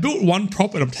 I built one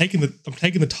prop and I'm taking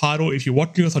the title. If you're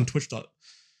watching us on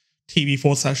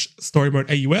twitch.tv/story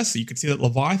mode AUS, you can see that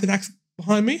Leviathan axe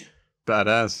behind me.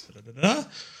 Badass.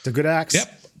 It's a good axe.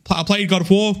 Yep. I played God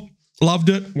of War, loved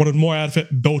it, wanted more out of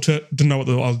it, built it, didn't know what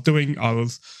I was doing. I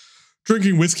was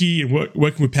drinking whiskey and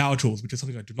working with power tools, which is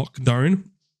something I do not condone.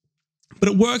 But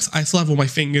it works. I still have all my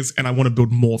fingers and I want to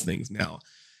build more things now.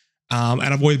 And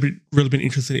I've always really been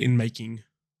interested in making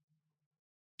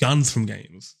guns from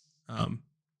games.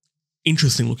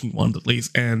 Interesting looking ones at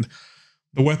least. And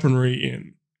the weaponry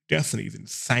in Destiny is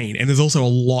insane. And there's also a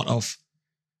lot of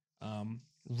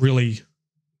really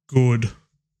good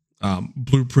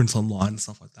blueprints online and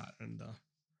stuff like that.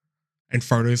 And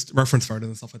photos, reference photos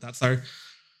and stuff like that. So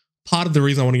part of the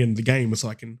reason I want to get into the game was so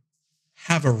I can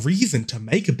have a reason to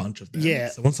make a bunch of them. Yeah.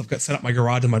 So once I've got set up my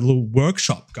garage and my little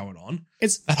workshop going on,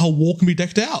 it's that whole wall can be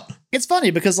decked out. It's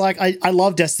funny because like I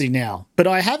love Destiny now, but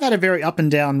I have had a very up and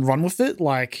down run with it.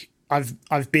 Like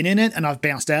I've been in it and I've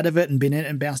bounced out of it and been in it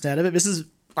and bounced out of it.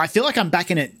 I feel like I'm back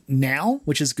in it now,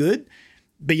 which is good.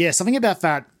 But yeah, something about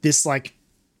this like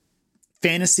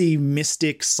fantasy,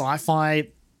 mystic, sci-fi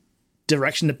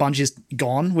direction that Bungie's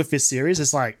gone with this series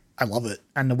is like, I love it.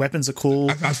 And the weapons are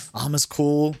cool. Armor's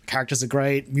cool. Characters are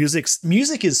great.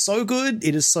 Music is so good.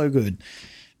 It is so good.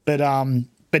 But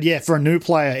yeah, for a new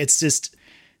player, it's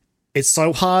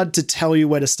so hard to tell you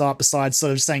where to start besides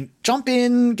sort of saying, jump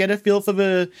in, get a feel for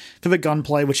the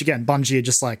gunplay, which again, Bungie are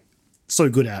just like so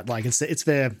good at. Like it's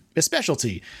their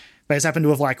specialty. They just happen to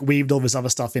have like weaved all this other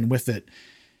stuff in with it.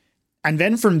 And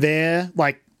then from there,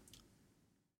 like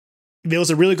there was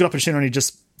a really good opportunity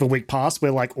just the week past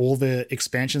where like all the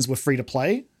expansions were free to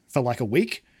play for like a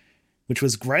week, which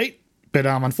was great. But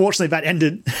unfortunately, that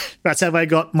ended. That's how they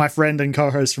got my friend and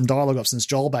co-host from Dialogue Options,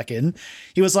 Joel, back in.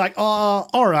 He was like, "Oh,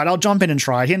 all right, I'll jump in and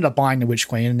try." He ended up buying the Witch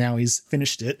Queen, and now he's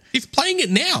finished it. He's playing it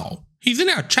now. He's in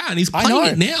our chat and he's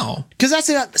playing it now. Because that's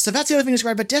the other thing that's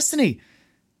great about Destiny.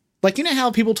 Like, you know how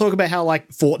people talk about how like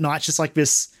Fortnite's just like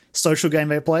this social game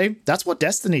they play? That's what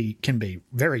Destiny can be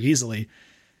very easily.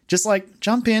 Just like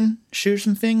jump in, shoot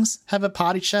some things, have a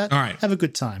party chat, all right, have a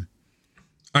good time.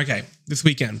 Okay, this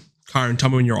weekend, Kyron, tell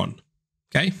me when you're on.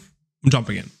 Okay, I'm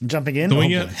jumping in.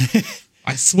 Doing it.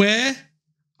 I swear,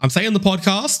 I'm saying on the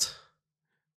podcast,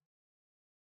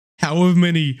 however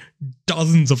many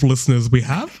dozens of listeners we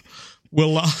have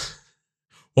will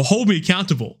hold me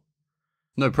accountable.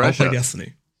 No pressure. I'll play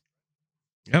Destiny.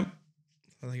 Yep.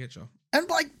 I get you. And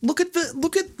like, look at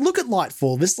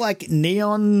Lightfall. This like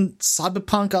neon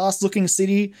cyberpunk ass looking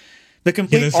city. The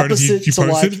complete opposite you to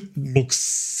like looks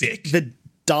sick. The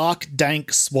dark,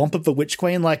 dank swamp of the Witch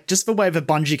Queen. Like, just the way that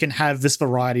Bungie can have this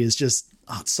variety is just,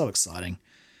 it's so exciting.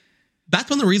 That's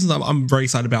one of the reasons I'm very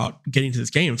excited about getting into this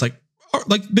game. It's like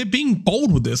they're being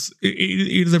bold with this.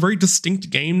 It is a very distinct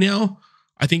game now.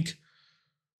 I think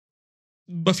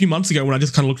a few months ago when I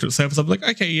just kind of looked at the surface, I was like,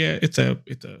 okay, yeah, it's a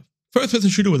first-person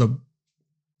shooter with a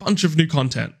bunch of new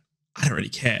content. I don't really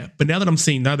care. But now that I'm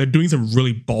seeing now they're doing some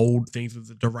really bold things with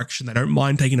the direction. They don't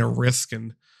mind taking a risk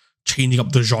and changing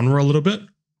up the genre a little bit.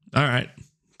 All right,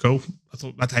 cool.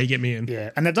 That's how you get me in.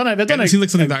 Yeah, and they've done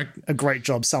a great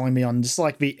job selling me on just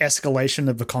like the escalation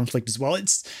of the conflict as well.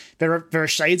 There are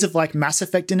shades of like Mass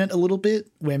Effect in it a little bit,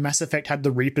 where Mass Effect had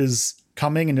the Reapers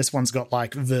coming, and this one's got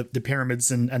like the pyramids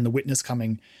and the Witness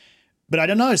coming. But I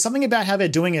don't know, something about how they're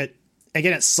doing it.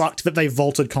 Again, it sucked that they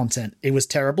vaulted content. It was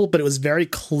terrible, but it was very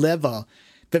clever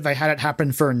that they had it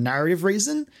happen for a narrative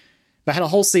reason. They had a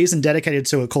whole season dedicated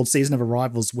to it called Season of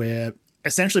Arrivals, where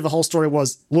essentially the whole story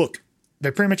was, look,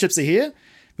 the pyramid ships are here.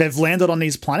 They've landed on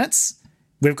these planets.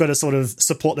 We've got to sort of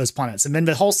support those planets. And then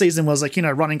the whole season was like,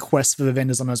 running quests for the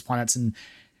vendors on those planets and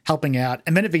helping out.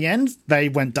 And then at the end, they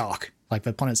went dark. Like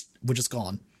the planets were just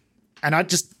gone. And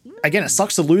again, it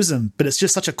sucks to lose them, but it's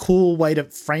just such a cool way to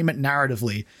frame it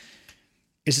narratively.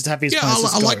 It's just to have these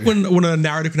planets I like when a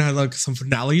narrative can have like some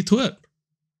finality to it.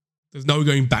 There's no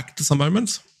going back to some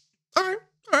moments. All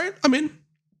right, I'm in.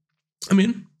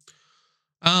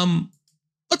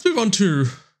 Let's move on to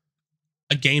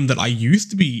a game that I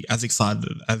used to be as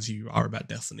excited as you are about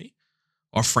Destiny,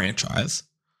 or franchise.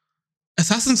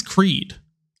 Assassin's Creed,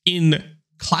 in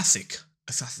classic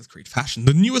Assassin's Creed fashion.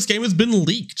 The newest game has been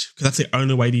leaked, because that's the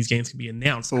only way these games can be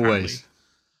announced. Always.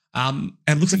 And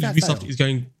it looks like Ubisoft is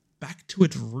going back to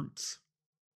its roots,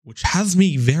 which has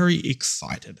me very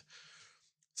excited.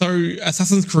 So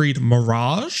Assassin's Creed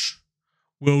Mirage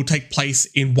will take place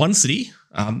in one city.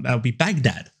 That'll be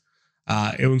Baghdad.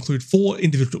 It will include 4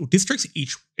 individual districts,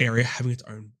 each area having its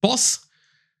own boss.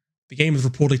 The game is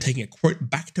reportedly taking a quote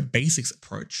back to basics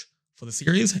approach for the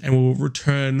series, and will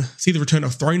see the return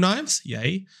of throwing knives,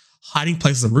 yay, hiding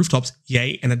places on rooftops,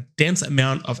 yay, and a dense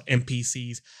amount of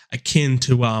NPCs akin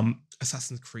to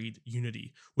Assassin's Creed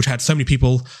Unity, which had so many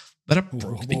people that it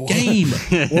broke the game.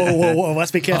 Whoa.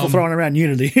 Let's be careful throwing around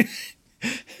Unity.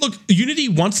 Look, Unity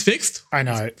once fixed. I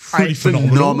know. Pretty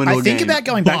phenomenal. I think about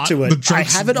going back to it. I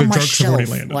have it on my shelf.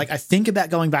 Like, I think about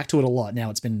going back to it a lot. Now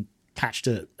it's been patched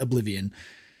to oblivion.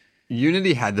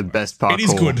 Unity had the best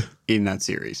parkour in that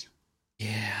series. Yeah,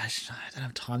 I don't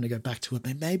have time to go back to it.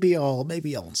 But maybe I'll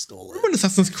install it. Remember when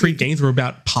Assassin's Creed games were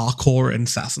about parkour and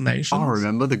assassination? I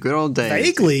remember the good old days.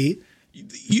 Vaguely.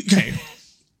 Okay,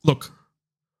 look.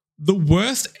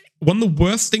 One of the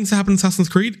worst things to happen in Assassin's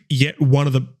Creed, yet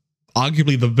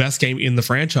arguably the best game in the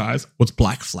franchise, was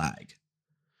Black Flag.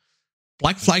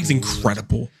 Black Flag's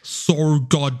incredible. So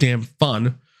goddamn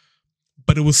fun.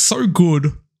 But it was so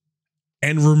good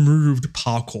and removed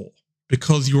parkour.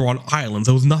 Because you were on islands,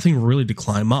 there was nothing really to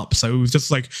climb up. So it was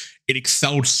just like, it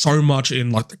excelled so much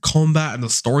in like the combat and the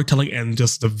storytelling and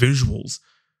just the visuals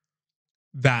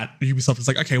that Ubisoft was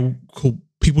like, okay, well, cool.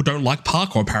 People don't like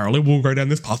parkour, apparently. We'll go down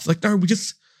this path. It's like, no,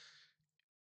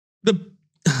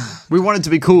 we want it to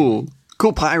be cool.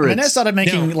 Cool pirates. And they started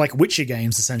making like Witcher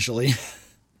games, essentially.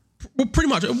 Well, pretty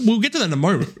much. We'll get to that in a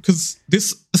moment, because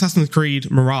this Assassin's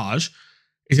Creed Mirage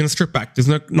is going to strip back. There's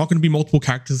not going to be multiple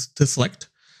characters to select.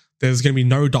 There's going to be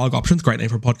no dog options. Great name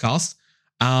for a podcast.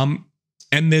 And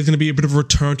there's going to be a bit of a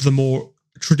return to the more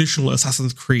traditional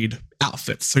Assassin's Creed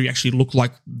outfits. So you actually look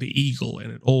like the eagle,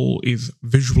 and it all is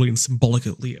visually and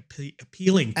symbolically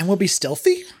appealing. And we'll be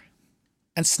stealthy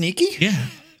and sneaky? Yeah.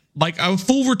 Like a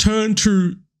full return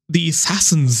to the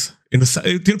assassins. Going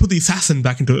to put the assassin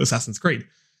back into Assassin's Creed.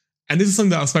 And this is something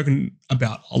that I've spoken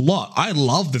about a lot. I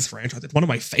love this franchise. It's one of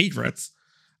my favorites.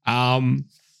 But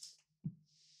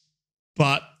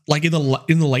like in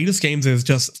the latest games, there's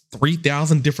just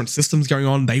 3,000 different systems going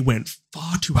on. They went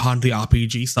far too hard into the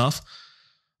RPG stuff.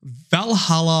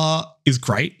 Valhalla is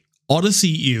great.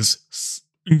 Odyssey is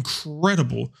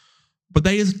incredible. But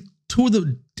they are two of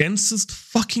the densest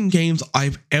fucking games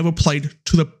I've ever played,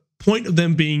 to the point of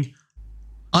them being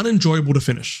unenjoyable to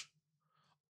finish.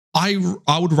 I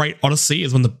would rate Odyssey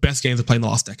as one of the best games I've played in the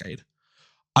last decade.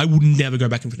 I would never go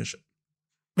back and finish it.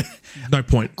 No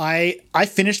point. I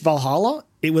finished Valhalla.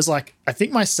 It was like, I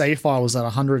think my save file was at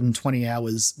 120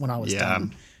 hours when I was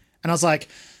done. And I was like,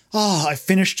 oh, I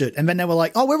finished it. And then they were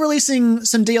like, oh, we're releasing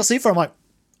some DLC for it. I'm like,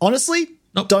 honestly,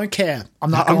 nope. Don't care. I'm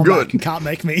not going back. You can't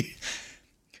make me.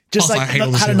 Just also, like,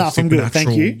 had enough. I'm good.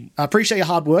 Thank you. I appreciate your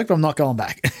hard work, but I'm not going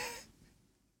back.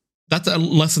 That's a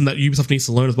lesson that Ubisoft needs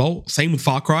to learn as well. Same with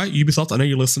Far Cry. Ubisoft, I know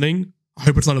you're listening. I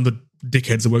hope it's none of the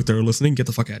dickheads that work there are listening. Get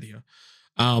the fuck out of here.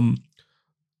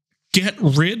 Get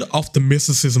rid of the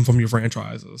mysticism from your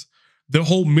franchises. The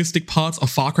whole mystic parts of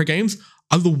Far Cry games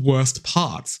are the worst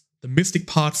parts. The mystic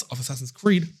parts of Assassin's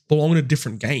Creed belong in a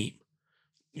different game.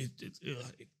 It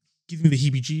gives me the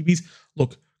heebie-jeebies.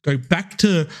 Look, go back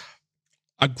to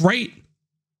a great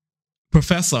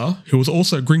professor who was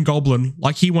also a Green Goblin,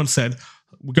 like he once said,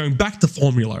 we're going back to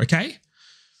formula, okay?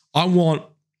 I want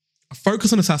a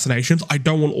focus on assassinations. I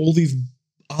don't want all these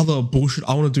other bullshit.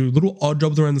 I want to do little odd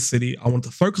jobs around the city. I want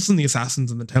to focus on the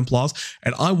assassins and the Templars,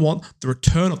 and I want the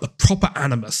return of the proper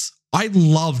Animus. I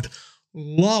loved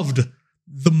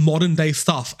the modern day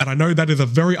stuff, and I know that is a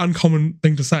very uncommon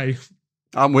thing to say.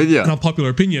 I'm with you. An unpopular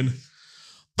opinion,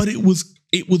 but it was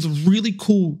really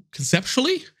cool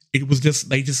conceptually. It was just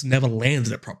they just never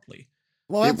landed it properly.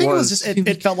 Well, I think it was just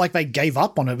it felt like they gave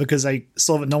up on it because they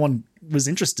saw that no one was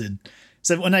interested.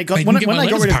 So when they got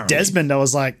rid of Desmond, I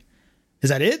was like, is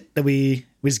that it? That we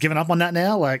just giving up on that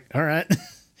now? Like, all right.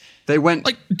 They went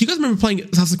like, do you guys remember playing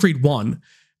Assassin's Creed 1?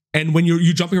 And when you're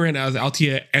jumping around as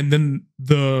Altair and then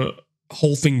the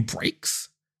whole thing breaks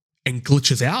and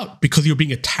glitches out because you're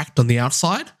being attacked on the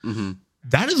outside? Mm-hmm.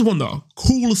 That is one of the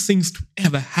coolest things to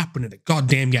ever happen in a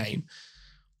goddamn game.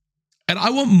 And I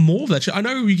want more of that shit. I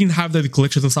know you can have those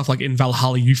glitches and stuff like in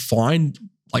Valhalla, you find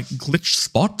like glitch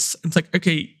spots. And it's like,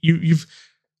 okay, you've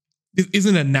this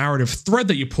isn't a narrative thread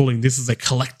that you're pulling. This is a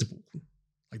collectible.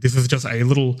 Like this is just a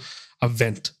little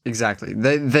event. Exactly.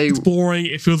 It's boring.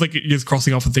 It feels like you're just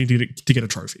crossing off a thing to get a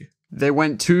trophy. They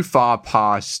went too far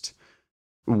past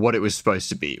what it was supposed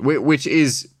to be, which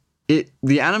is it.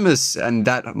 The Animus and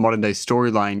that modern day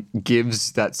storyline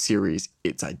gives that series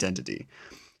its identity.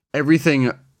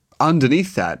 Everything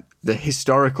underneath that, the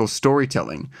historical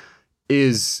storytelling,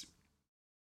 is,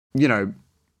 you know,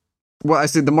 well, I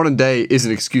said the modern day is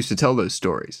an excuse to tell those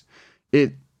stories.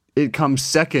 It comes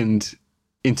second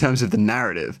in terms of the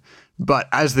narrative, but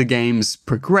as the games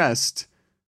progressed,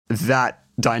 that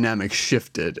dynamic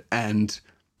shifted, and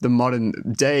the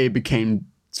modern day became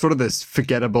sort of this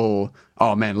forgettable,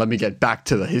 oh man, let me get back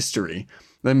to the history.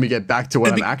 Let me get back to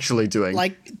what I'm actually doing.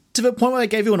 Like, to the point where they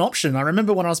gave you an option. I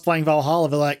remember when I was playing Valhalla,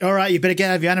 they're like, all right, you better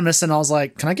get out of your Animus. And I was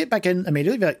like, can I get back in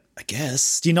immediately? They're like, I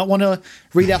guess. Do you not want to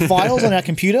read our files on our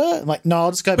computer? I'm like, no,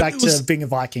 I'll just go back to being a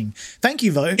Viking. Thank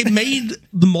you, though. It made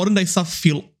the modern day stuff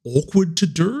feel awkward to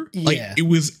do. Like, it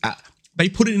was, they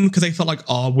put it in because they felt like,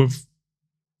 oh,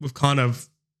 we've kind of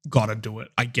got to do it,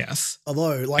 I guess.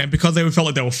 Although, like, and because they felt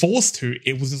like they were forced to,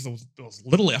 it was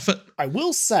little effort. I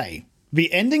will say,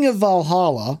 the ending of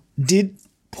Valhalla did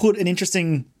put an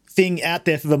interesting thing out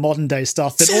there for the modern day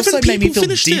stuff that also made me feel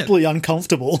deeply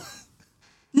uncomfortable.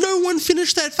 No one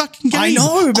finished that fucking game. I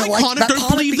know, but I kind of don't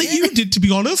believe that you did, to be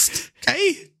honest.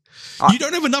 Okay? You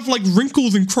don't have enough like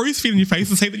wrinkles and crow's feet on your face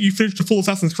to say that you finished a full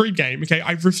Assassin's Creed game. Okay,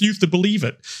 I refuse to believe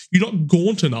it. You're not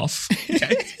gaunt enough.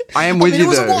 Okay, I am with you. It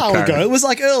was a while ago. It was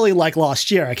like early, like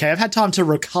last year. Okay, I've had time to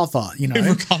recover. You know, I've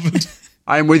recovered.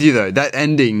 I am with you though. That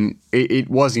ending, it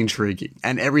was intriguing,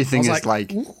 and everything is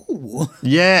like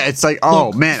yeah, it's like, oh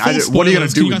look, man, what are you gonna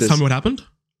do with this? Tell me what happened.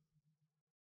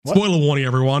 What? Spoiler warning,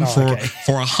 everyone, for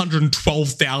a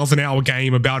 112,000 hour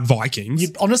game about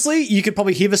Vikings. Honestly, you could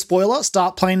probably hear the spoiler,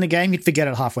 start playing the game, you'd forget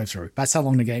it halfway through. That's how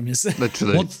long the game is.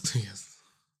 Literally.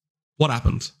 What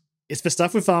happened? It's the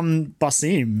stuff with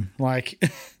Basim. Like,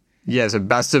 yeah, so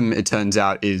Basim, it turns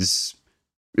out, is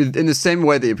in the same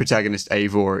way that your protagonist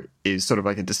Eivor is sort of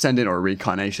like a descendant or a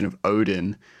reincarnation of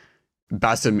Odin.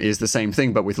 Basim is the same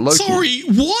thing, but with Loki. Sorry,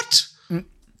 what?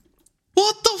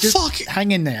 What the just fuck?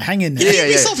 Hang in there. Yeah.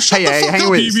 Hey, hang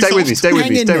with me. Stay with me. Stay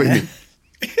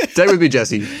with me,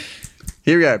 Jesse.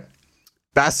 Here we go.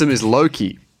 Basim is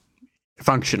Loki,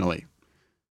 functionally.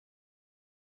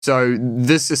 So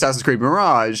this Assassin's Creed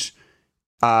Mirage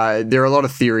there are a lot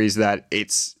of theories that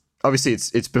it's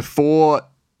before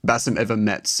Basim ever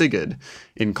met Sigurd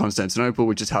in Constantinople,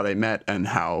 which is how they met and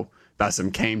how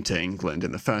Basim came to England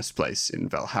in the first place in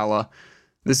Valhalla.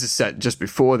 This is set just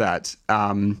before that,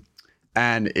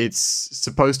 and it's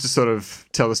supposed to sort of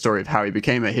tell the story of how he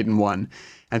became a Hidden One.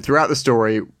 And throughout the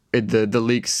story, the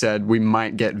leaks said we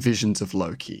might get visions of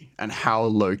Loki and how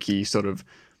Loki's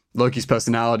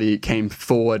personality came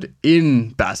forward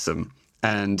in Basim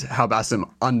and how Basim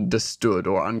understood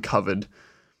or uncovered,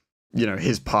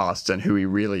 his past and who he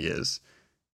really is.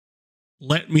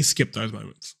 Let me skip those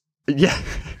moments. Yeah.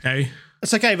 Okay.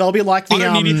 It's okay. They'll be like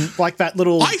like that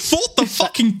little. I fought the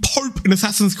fucking Pope in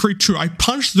Assassin's Creed 2. I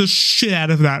punched the shit out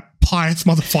of that pious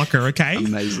motherfucker. Okay.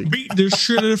 Amazing. Beat the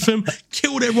shit out of him.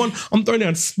 Killed everyone. I'm throwing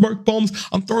down smoke bombs.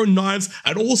 I'm throwing knives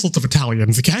at all sorts of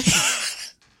Italians. Okay.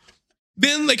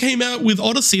 Then they came out with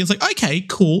Odyssey. It's like, okay,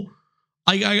 cool.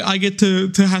 I get to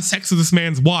have sex with this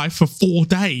man's wife for 4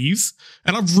 days,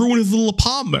 and I've ruined his little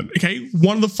apartment. Okay,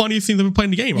 one of the funniest things I've ever played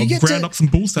in the game. I've ground up some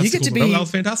bull testicles. You get to be that was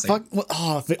fantastic. How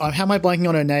am I blanking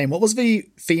on her name? What was the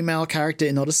female character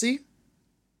in Odyssey?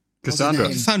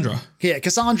 Cassandra. Yeah,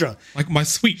 Cassandra. Like my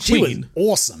sweet queen. She was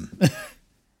awesome.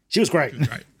 She was great.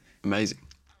 Amazing.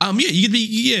 Yeah, you could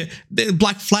be the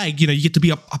Black Flag. You get to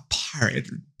be a pirate,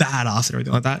 badass, and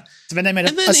everything like that. So then they made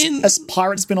a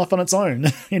pirate spin-off on its own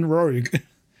in Rogue.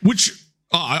 Which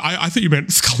I thought you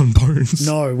meant Skull and Bones.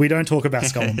 No, we don't talk about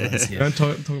Skull and Bones. Yeah. Don't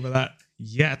talk about that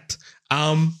yet.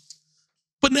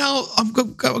 But now I've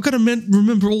got to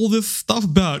remember all this stuff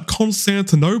about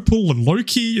Constantinople and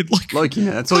Loki and Loki.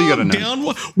 Man, that's all you got to know.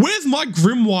 Down. Where's my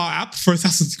Grimoire app for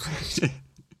Assassin's Creed?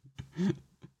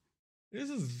 This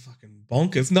is fucking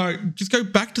bonkers. No, just go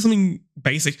back to something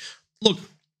basic. Look,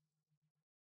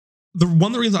 one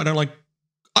of the reasons I don't like...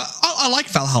 I like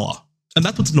Valhalla, and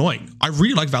that's what's annoying. I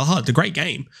really like Valhalla. It's a great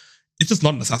game. It's just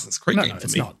not an Assassin's Creed game for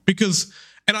me. Not.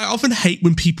 And I often hate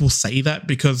when people say that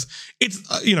because it's,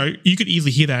 you could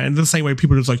easily hear that. And the same way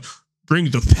people are just like, bring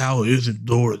the power isn't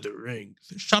Lord of the Rings.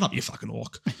 Shut up, you fucking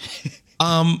orc.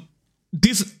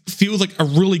 This feels like a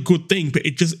really good thing, but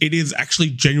it is actually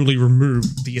genuinely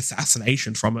removed the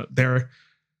assassination from it. The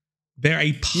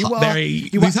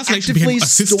assassination became a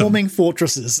system. Storming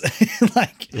fortresses.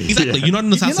 Exactly. You're not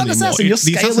an assassin anymore. You're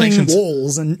scaling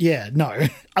walls and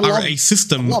a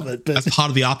system as part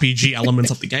of the RPG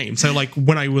elements of the game. So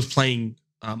when I was playing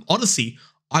Odyssey,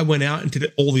 I went out and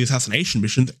did all the assassination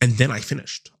missions and then I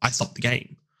finished. I stopped the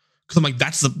game. Because I'm like,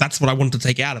 that's what I wanted to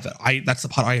take out of it. That's the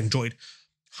part I enjoyed.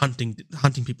 Hunting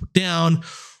people down,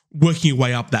 working your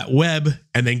way up that web,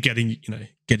 and then getting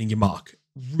your mark.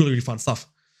 Really, really fun stuff.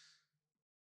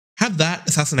 Have that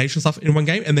assassination stuff in one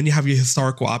game, and then you have your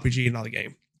historical RPG in another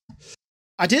game.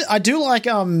 I do like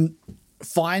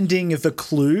finding the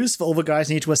clues for all the guys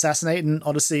you need to assassinate in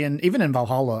Odyssey and even in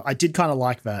Valhalla. I did kind of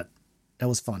like that. That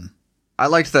was fun. I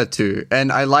liked that too,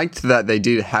 and I liked that they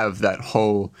did have that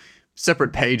whole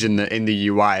separate page in the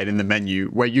UI and in the menu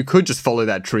where you could just follow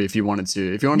that tree if you wanted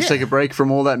to. If you wanted to take a break from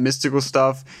all that mystical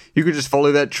stuff, you could just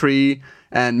follow that tree,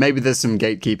 and maybe there's some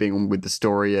gatekeeping with the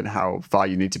story and how far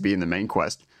you need to be in the main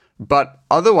quest. But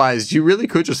otherwise, you really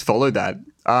could just follow that.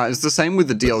 It's the same with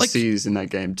the DLCs in that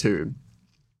game too.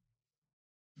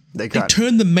 They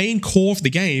turned the main core of the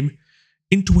game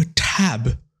into a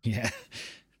tab. Yeah.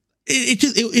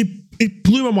 It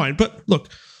blew my mind. But look,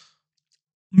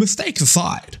 mistakes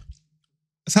aside,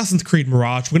 Assassin's Creed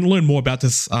Mirage, we're going to learn more about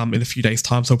this in a few days'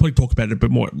 time, so I'll probably talk about it a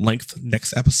bit more at length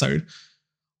next episode.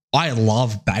 I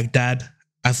love Baghdad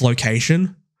as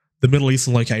location. The Middle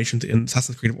Eastern locations in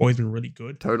Assassin's Creed have always been really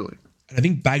good. Totally. And I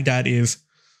think Baghdad is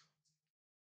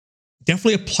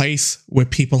definitely a place where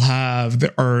people have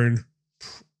their own,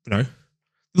 there's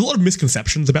a lot of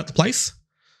misconceptions about the place.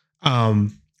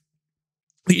 In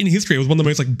history, it was one of the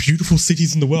most beautiful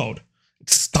cities in the world.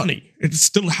 It's stunning. It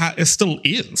still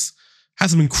is. Has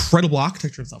some incredible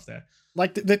architecture and stuff there.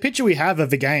 The picture we have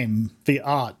of the game, the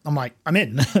art, I'm like, I'm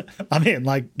in. I'm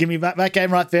in. Give me that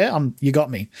game right there. You got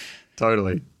me.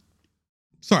 Totally.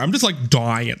 Sorry, I'm just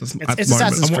dying at this moment.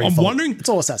 Assassin's Creed. I'm wondering. It's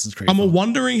all Assassin's Creed. I'm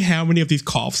wondering how many of these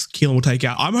coughs Keelan will take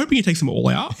out. I'm hoping he takes them all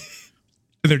out.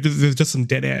 There's just some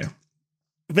dead air.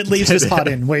 But leaves this part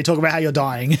in where you talk about how you're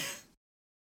dying.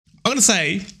 I'm going to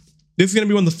say this is going to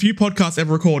be one of the few podcasts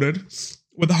ever recorded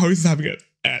where the host is having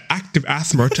an active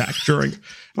asthma attack during.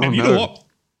 And you know what?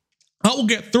 I will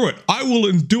get through it. I will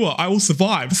endure. I will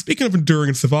survive. Speaking of enduring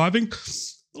and surviving,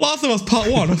 Last of Us Part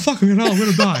 1. Oh, fucking hell, I'm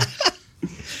going to die.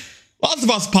 Last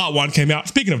of Us Part 1 came out.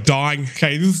 Speaking of dying,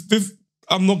 okay, this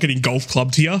I'm not getting golf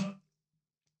clubbed here.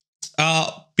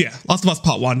 Last of Us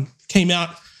Part 1 came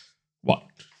out,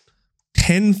 10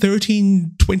 10,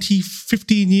 13, 20,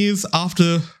 15 years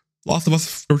after Last of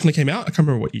Us originally came out. I can't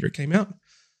remember what year it came out.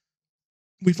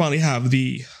 We finally have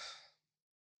the,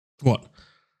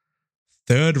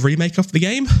 third remake of the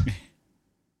game?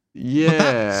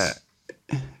 Yeah.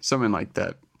 Something like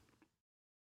that.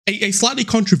 A slightly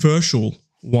controversial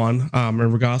one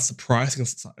in regards to pricing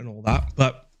and all that.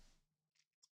 But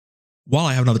while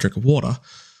I have another drink of water,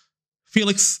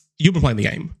 Felix, you've been playing the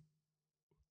game.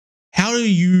 How are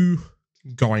you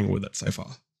going with it so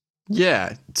far?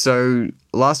 Yeah, so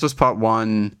Last of Us Part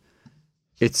 1,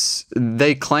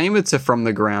 they claim it's a from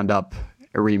the ground up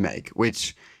remake,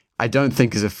 which I don't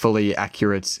think is a fully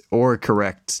accurate or a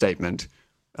correct statement.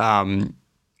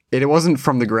 It wasn't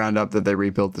from the ground up that they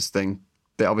rebuilt this thing.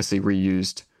 They obviously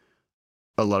reused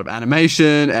a lot of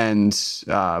animation and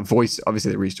voice.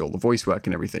 Obviously, they reused all the voice work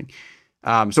and everything.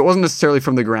 So it wasn't necessarily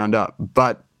from the ground up,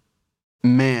 but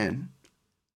man,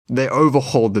 they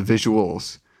overhauled the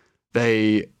visuals.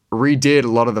 They redid a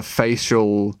lot of the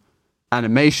facial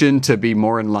animation to be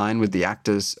more in line with the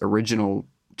actors' original,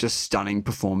 just stunning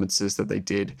performances that they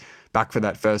did back for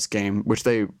that first game, which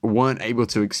they weren't able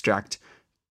to extract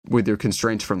with their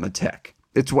constraints from the tech.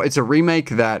 It's a remake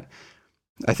that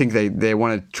I think they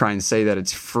want to try and say that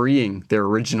it's freeing their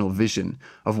original vision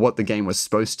of what the game was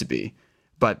supposed to be,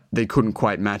 but they couldn't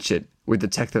quite match it with the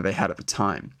tech that they had at the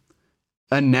time.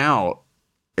 And now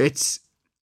it's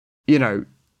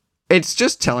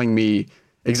just telling me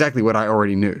exactly what I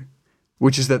already knew,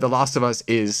 which is that The Last of Us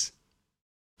is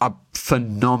a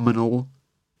phenomenal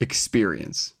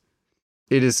experience.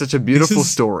 It is such a beautiful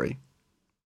story.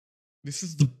 This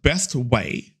is the best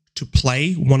way to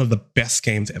play one of the best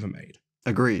games ever made.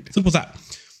 Agreed. Simple as that.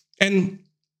 And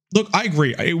look, I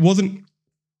agree. It wasn't,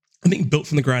 I think built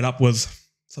from the ground up was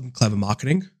some clever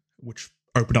marketing, which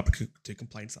opened up to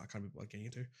complaints that I can't remember what getting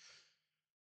into.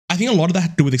 I think a lot of that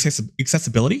had to do with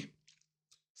accessibility.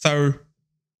 So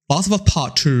Last of Us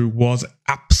Part 2 was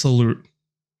absolute,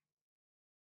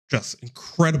 just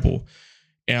incredible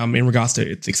in regards to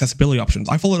its accessibility options.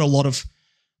 I followed a lot of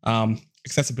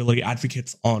accessibility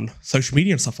advocates on social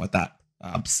media and stuff like that,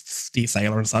 Steve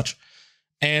Saylor and such,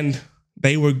 and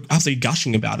they were absolutely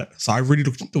gushing about it. So I really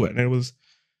looked into it, and it was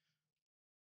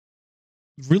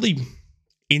really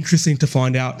interesting to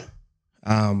find out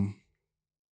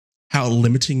how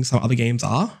limiting some other games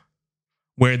are,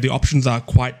 where the options are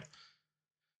quite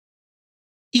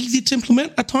easy to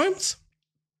implement at times.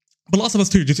 But Last of Us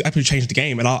 2 just absolutely changed the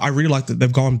game, and I really like that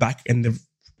they've gone back and they've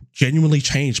genuinely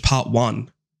changed Part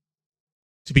 1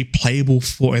 to be playable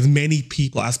for as many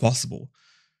people as possible.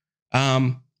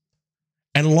 And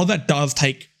a lot of that does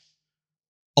take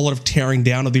a lot of tearing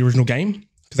down of the original game,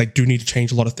 because they do need to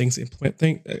change a lot of things to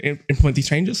implement these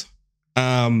changes.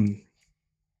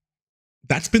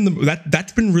 That's been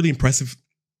really impressive,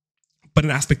 but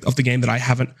an aspect of the game that I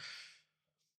haven't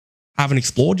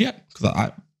explored yet, because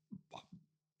I'm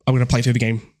going to play through the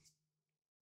game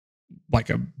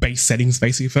like a base settings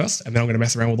basically first, and then I'm going to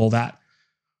mess around with all that.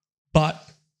 But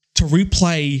to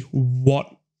replay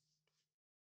what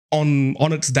on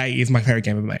its day is my favorite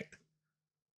game ever made,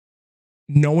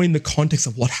 knowing the context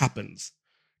of what happens,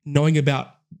 knowing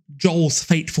about Joel's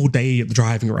fateful day at the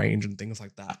driving range and things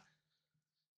like that,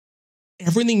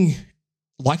 everything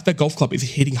like the golf club is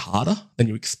hitting harder than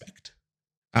you expect.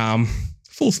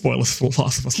 Full spoilers for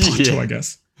Last of Us Part 2, I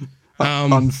guess.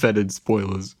 Unfettered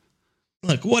spoilers.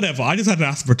 Like, whatever. I just had an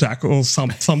acid attack or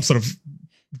some sort of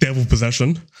devil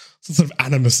possession, some sort of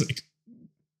animus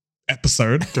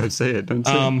episode. Don't say it. Don't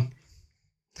say it.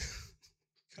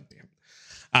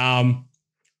 Goddamn.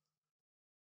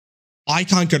 I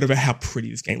can't get over how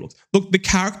pretty this game looks. Look, the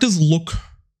characters look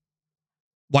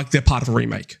like they're part of a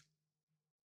remake.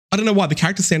 I don't know why. The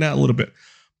characters stand out a little bit,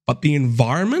 but the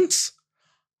environments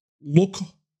look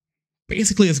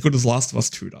basically as good as Last of Us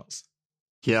 2 does.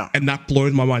 Yeah. And that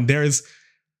blows my mind. There is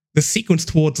the sequence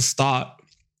towards the start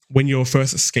when you're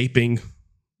first escaping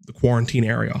the quarantine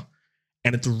area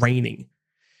and it's raining.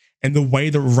 And the way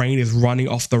the rain is running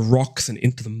off the rocks and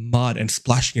into the mud and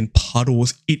splashing in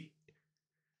puddles,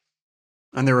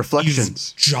 and the reflections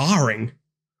is jarring.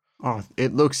 Oh,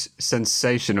 it looks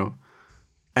sensational.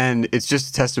 And it's just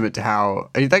a testament to how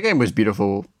that game was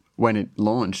beautiful when it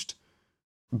launched.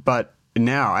 But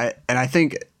now, I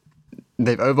think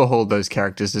they've overhauled those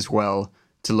characters as well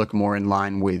to look more in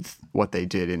line with what they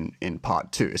did in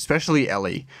Part 2, especially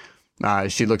Ellie.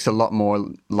 She looks a lot more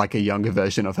like a younger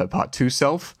version of her Part 2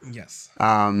 self. Yes.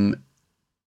 And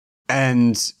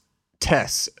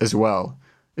Tess as well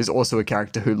is also a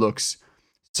character who looks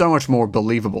so much more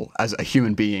believable as a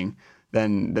human being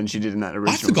than she did in that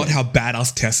original. I forgot game. how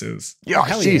badass Tess is. Yeah,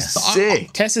 hell she's yeah.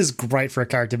 sick. Tess is great for a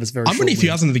character that's very I'm only a few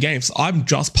short-lived. hours into the game, so I'm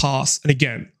just past. And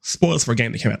again, spoilers for a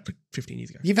game that came out like 15 years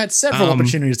ago. You've had several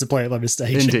opportunities to play it by this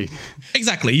stage. Indeed.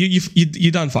 Exactly.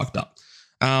 You done fucked up.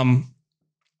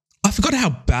 I forgot how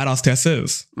badass Tess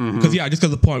is because I just got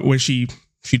to the point where she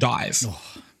dies,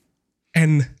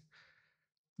 and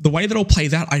the way that all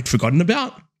plays out, I'd forgotten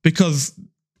about because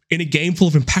in a game full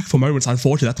of impactful moments,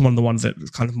 unfortunately, that's one of the ones that is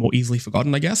kind of more easily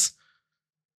forgotten, I guess.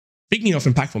 Speaking of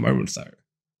impactful moments, though,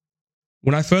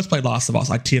 when I first played Last of Us,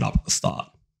 I teared up at the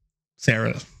start.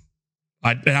 Sarah,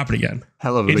 it happened again.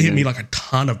 Hell of a It hit beginning. me like a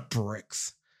ton of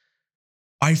bricks.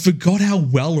 I forgot how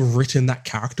well written that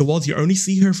character was. You only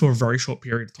see her for a very short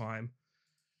period of time.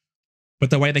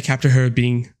 But the way they capture her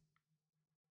being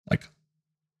like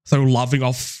so loving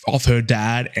off her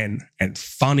dad and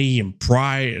funny and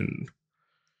bright, and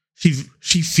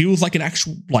she feels like an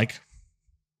actual like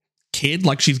kid,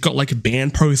 like she's got like a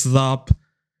band posters up.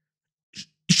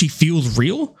 She feels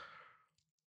real.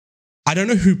 I don't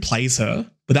know who plays her,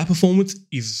 but that performance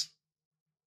is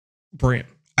brilliant.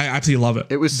 I absolutely love it.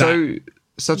 It was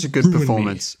such a good ruined me.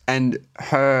 performance, and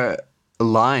her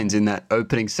lines in that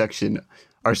opening section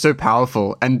are so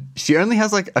powerful. And she only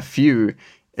has like a few,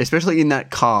 especially in that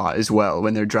car as well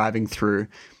when they're driving through.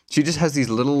 She just has these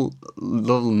little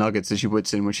nuggets that she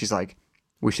puts in when she's like,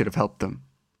 "We should have helped them,"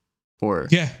 or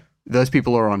Yeah. "Those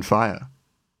people are on fire."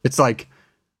 It's like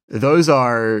those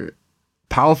are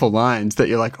powerful lines that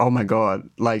you're like, "Oh my god!"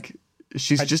 Like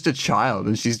she's just a child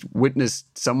and she's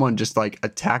witnessed someone just like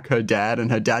attack her dad,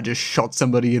 and her dad just shot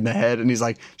somebody in the head, and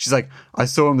she's like, "I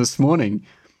saw him this morning."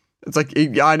 It's like,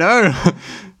 I know,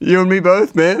 you and me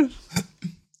both, man.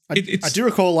 I do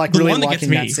recall like the really one that gets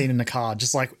liking that me. scene in the car,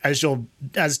 just like as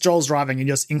Joel's driving and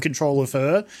you're just in control of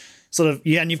her, sort of,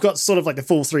 yeah, and you've got sort of like the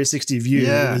full 360 view.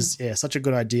 Yeah. It was such a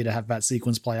good idea to have that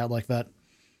sequence play out like that.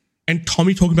 And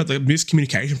Tommy talking about the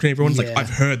miscommunication between everyone's like, Yeah. I've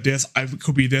heard this, it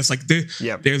could be this. Like,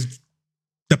 Yep. there's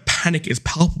the panic is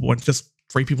palpable. It's just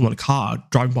three people in a car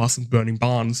driving past some burning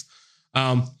barns.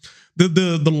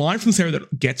 The line from Sarah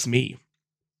that gets me,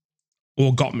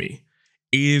 or got me,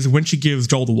 is when she gives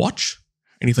Joel the watch,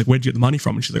 and he's like, "Where'd you get the money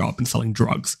from?" And she's like, "Oh, I've been selling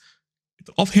drugs." It's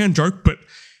an offhand joke, but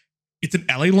it's an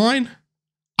Ellie line.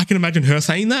 I can imagine her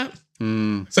saying that.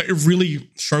 So it really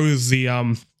shows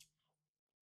the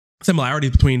similarity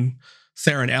between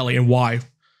Sarah and Ellie and why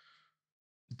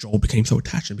Joel became so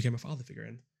attached and became a father figure,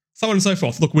 and so on and so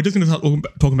forth. Look, we're just going to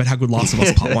talk about how good Last of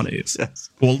Us Part 1 is. Yes.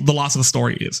 Well, the Last of Us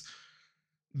story is.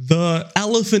 The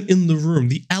elephant in the room,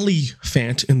 the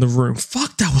elephant in the room.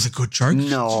 Fuck, that was a good joke.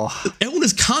 No,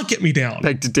 Elders can't get me down.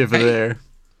 beg to differ there.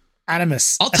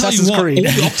 Animus. I'll tell Assassin's you what, Creed.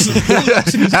 all the opposite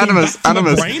is going Animus, back to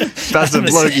my Animus. brain.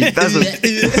 Bassett, Loki,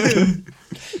 Bassett.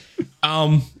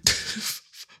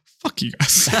 Fuck you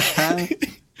guys.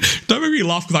 Don't make me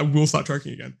laugh because I will start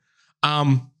joking again.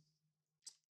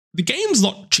 The game's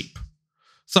not cheap.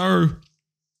 So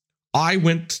I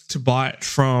went to buy it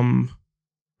from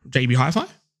JB Hi-Fi.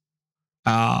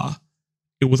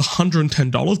 It was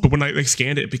 $110, but when they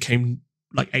scanned it, it became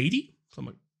like $80. So I'm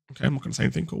like, okay, I'm not going to say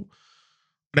anything cool.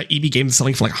 But EB Games is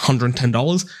selling for like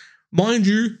 $110. Mind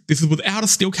you, this is without a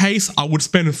steel case. I would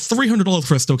spend $300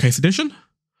 for a steel case edition,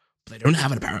 but they don't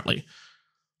have it apparently.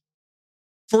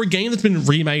 For a game that's been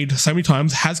remade so many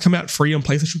times, has come out free on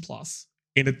PlayStation Plus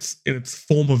in its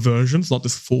former versions, not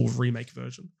this full remake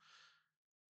version.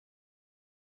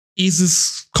 Is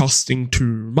this costing too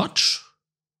much?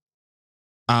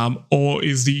 Or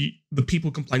is the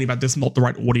people complaining about this not the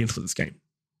right audience for this game?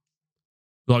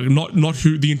 Like not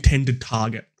who the intended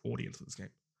target audience for this game.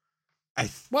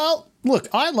 Well, look,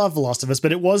 I love The Last of Us,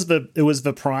 but it was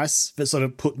the price that sort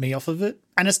of put me off of it.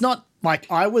 And it's not like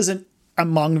I wasn't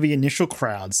among the initial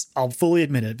crowds. I'll fully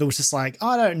admit it. It was just like,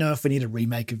 I don't know if we need a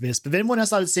remake of this. But then when I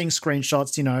started seeing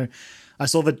screenshots, I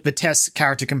saw the test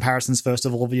character comparisons, first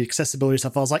of all, the accessibility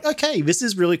stuff. I was like, okay, this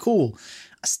is really cool.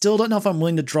 I still don't know if I'm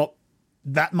willing to drop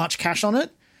that much cash on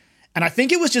it. And I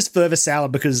think it was just further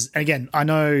soured because, again, I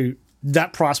know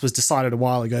that price was decided a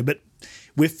while ago, but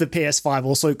with the PS5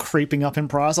 also creeping up in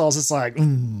price, I was just like, I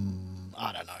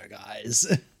don't know,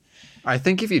 guys. I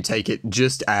think if you take it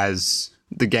just as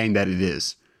the game that it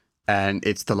is, and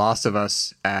it's The Last of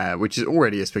Us, which is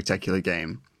already a spectacular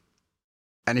game,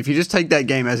 and if you just take that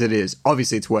game as it is,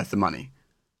 obviously it's worth the money.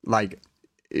 Like,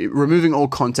 removing all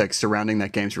context surrounding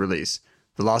that game's release,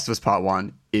 The Last of Us Part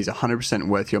 1 is 100%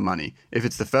 worth your money. If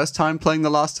it's the first time playing The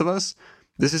Last of Us,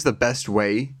 this is the best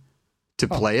way to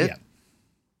play it. Yeah.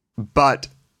 But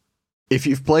if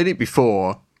you've played it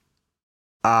before,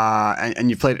 and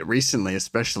you've played it recently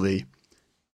especially,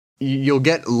 you'll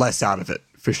get less out of it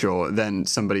for sure than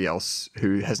somebody else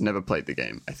who has never played the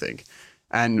game, I think.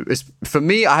 And for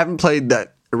me, I haven't played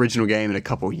that original game in a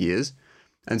couple of years.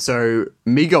 And so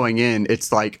me going in,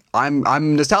 it's like I'm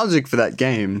nostalgic for that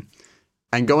game.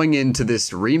 And going into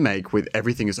this remake with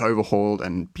everything is overhauled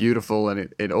and beautiful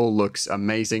and it all looks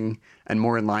amazing and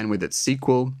more in line with its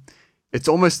sequel, it's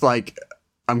almost like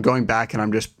I'm going back and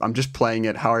I'm just playing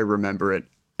it how I remember it,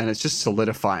 and it's just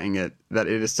solidifying it that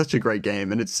it is such a great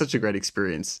game and it's such a great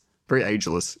experience. Very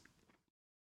ageless.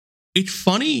 It's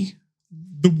funny.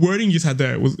 The wording you just had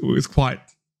there was quite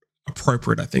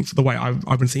appropriate, I think, for the way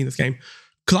I've been seeing this game.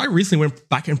 Because I recently went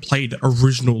back and played the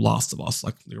original Last of Us,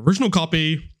 like the original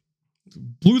copy,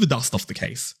 blew the dust off the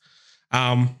case.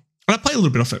 And I played a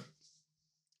little bit of it.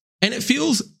 And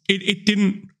it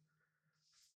didn't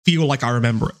feel like I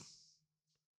remember it.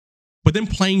 But then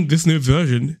playing this new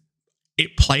version,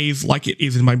 it plays like it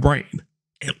is in my brain.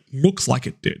 It looks like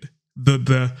it did.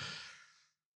 The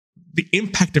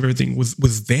impact of everything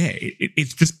was there.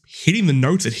 It's just hitting the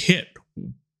notes it hit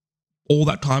all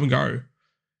that time ago.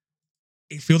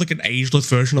 It feels like an ageless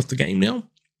version of the game now.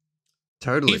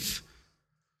 Totally.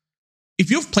 If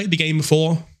you've played the game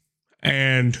before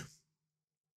and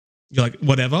you're like,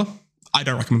 whatever, I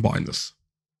don't recommend buying this.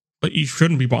 But you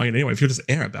shouldn't be buying it anyway. If you're just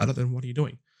air about it, then what are you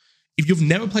doing? If you've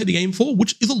never played the game before,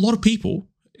 which is a lot of people,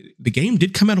 the game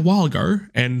did come out a while ago,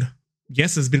 and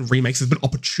yes, there's been remakes, there's been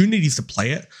opportunities to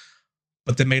play it,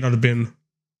 but there may not have been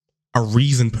a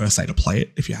reason per se to play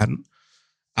it if you hadn't.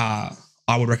 I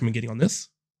would recommend getting on this.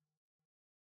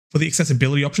 For the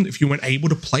accessibility option, if you weren't able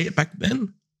to play it back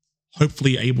then,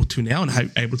 hopefully you're able to now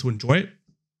and able to enjoy it.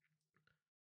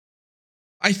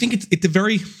 I think it's a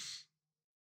very...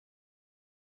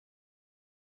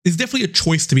 There's definitely a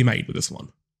choice to be made with this one.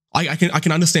 I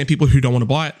can understand people who don't want to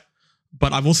buy it,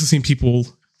 but I've also seen people,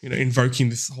 invoking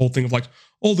this whole thing of like,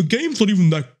 oh, the game's not even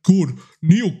that good.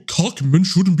 Neil Druckmann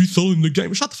shouldn't be selling the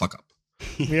game. Shut the fuck up.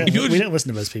 We don't listen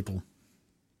to those people.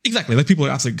 Exactly. Those people are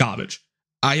absolute garbage.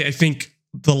 I think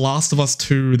The Last of Us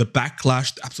 2, the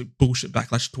backlash, the absolute bullshit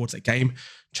backlash towards that game,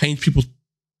 changed people's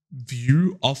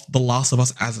view of The Last of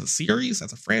Us as a series,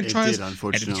 as a franchise. It did,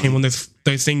 unfortunately. And it became one of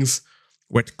those things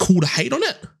where it's cool to hate on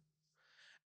it.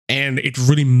 And it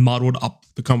really muddled up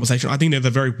the conversation. I think there's a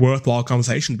very worthwhile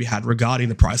conversation to be had regarding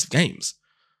the price of games.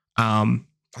 I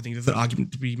think there's an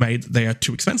argument to be made that they are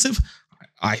too expensive.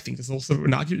 I think there's also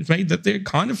an argument made that they're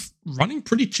kind of running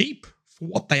pretty cheap for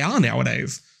what they are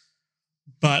nowadays.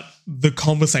 But the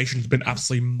conversation's been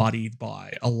absolutely muddied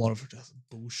by a lot of just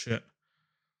bullshit,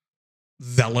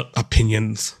 zealot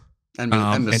opinions. And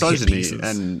misogyny.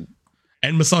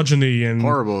 And misogyny and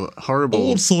horrible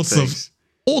all sorts things.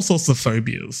 of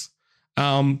phobias.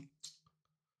 But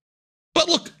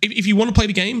look, if you want to play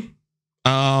the game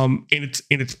in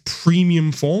its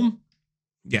premium form,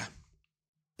 yeah,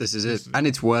 this is it, and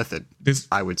it's worth it.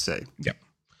 I would say, yeah,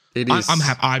 it is. I'm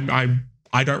happy.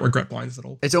 I don't regret buying this at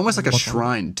all. It's almost like a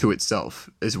shrine to itself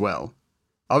as well.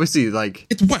 Obviously, like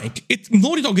it's wank. It's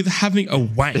Naughty Dog is having a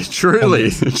wank. Truly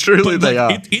they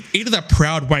are. It is a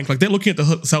proud wank. Like they're looking at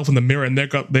themselves in the mirror and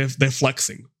they're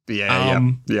flexing.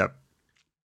 Yeah.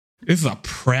 This is a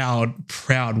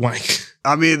proud wank.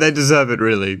 I mean, they deserve it,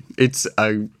 really. It's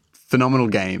a phenomenal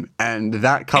game. And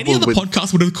that coupled with... Any other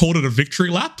podcast would have called it a victory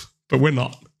lap, but we're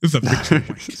not. This is a victory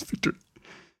wank.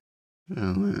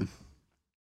 Oh, man.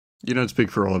 You don't speak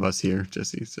for all of us here,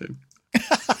 Jesse, so...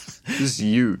 This is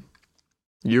you.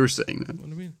 You're saying that. What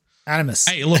do you mean? Animus.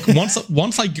 Hey, look,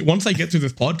 once I get through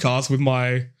this podcast with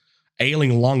my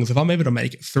ailing lungs, if I'm able to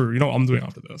make it through, you know what I'm doing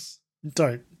after this?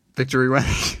 Don't. Victory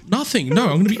wank? Nothing. No,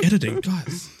 I'm going to be editing,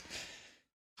 guys.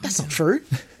 That's not true.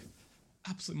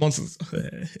 Absolute monsters.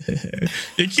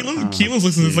 Yeah, Keelan's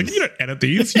listening. It's like, you don't edit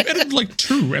these. You edited like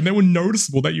 2, and they were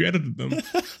noticeable that you edited them.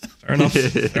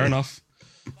 Fair enough.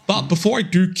 But before I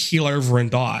do keel over and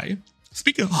die,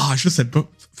 speaking of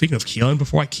Keelan,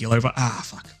 before I keel over,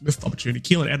 missed opportunity.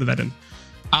 Keelan, edit that in.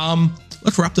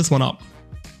 Let's wrap this one up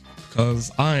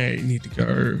because I need to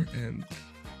go and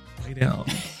lay down.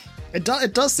 It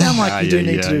does sound like you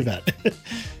need to do that.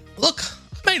 Look,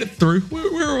 I made it through.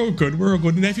 We're all good.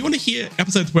 Now, if you want to hear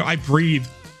episodes where I breathe,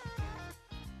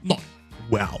 not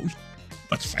well,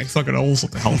 let's face it, I got all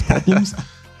sorts of health problems.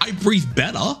 I breathe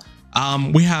better.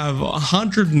 We have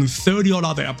 130 odd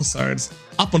other episodes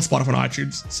up on Spotify and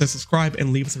iTunes. So subscribe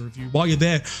and leave us a review. While you're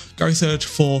there, go search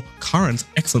for Current's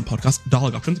excellent podcast,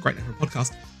 Dialogue Options, great name for a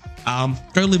podcast.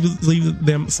 Go leave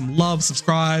them some love,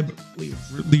 subscribe,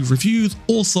 leave reviews,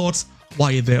 all sorts.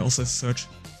 While you're there, also search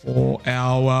for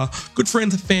our good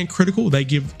friends at Fan Critical. They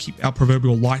keep our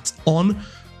proverbial lights on.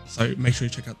 So make sure you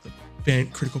check out the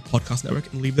Fan Critical Podcast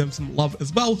Network and leave them some love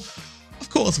as well. Of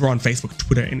course, we're on Facebook,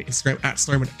 Twitter, and Instagram at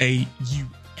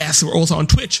StoryModeAUS. We're also on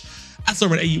Twitch at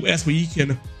StoryModeAUS, where you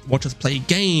can watch us play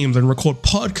games and record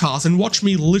podcasts and watch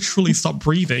me literally stop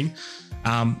breathing.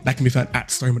 That can be found at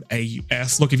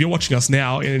StoryModeAUS. Look, if you're watching us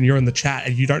now and you're in the chat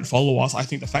and you don't follow us, I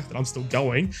think the fact that I'm still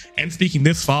going and speaking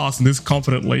this fast and this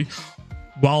confidently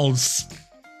while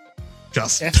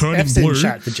just turning F's blue. in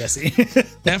chat for Jesse.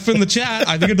 F in the chat.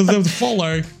 I think it deserves a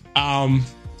follow.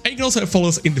 And you can also follow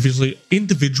us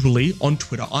individually on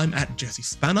Twitter. I'm at Jesse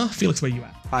Spanner. Felix, where you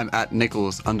at? I'm at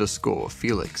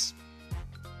Nichols_Felix.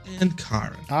 And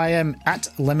Karen. I am at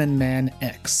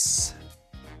LemonManX.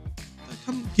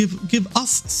 Come give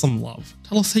us some love.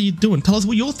 Tell us how you're doing. Tell us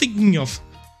what you're thinking of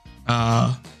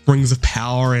Rings of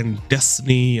Power and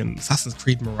Destiny and Assassin's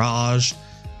Creed Mirage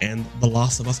and The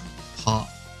Last of Us Part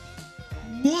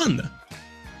 1.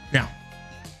 Now,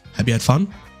 have you had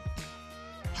fun?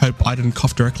 Hope I didn't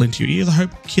cough directly into your ears. I hope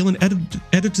Keelan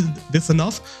edited this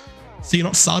enough so you're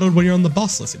not startled when you're on the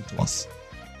bus listening to us.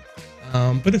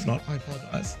 But if not, I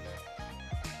apologize.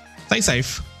 Stay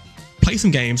safe, play some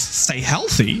games, stay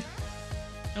healthy,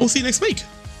 and we'll see you next week.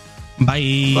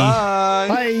 Bye. Bye.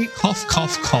 Bye. Cough,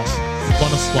 cough, cough.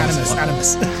 Lot of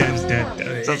Animus.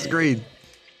 Dead. That's agreed.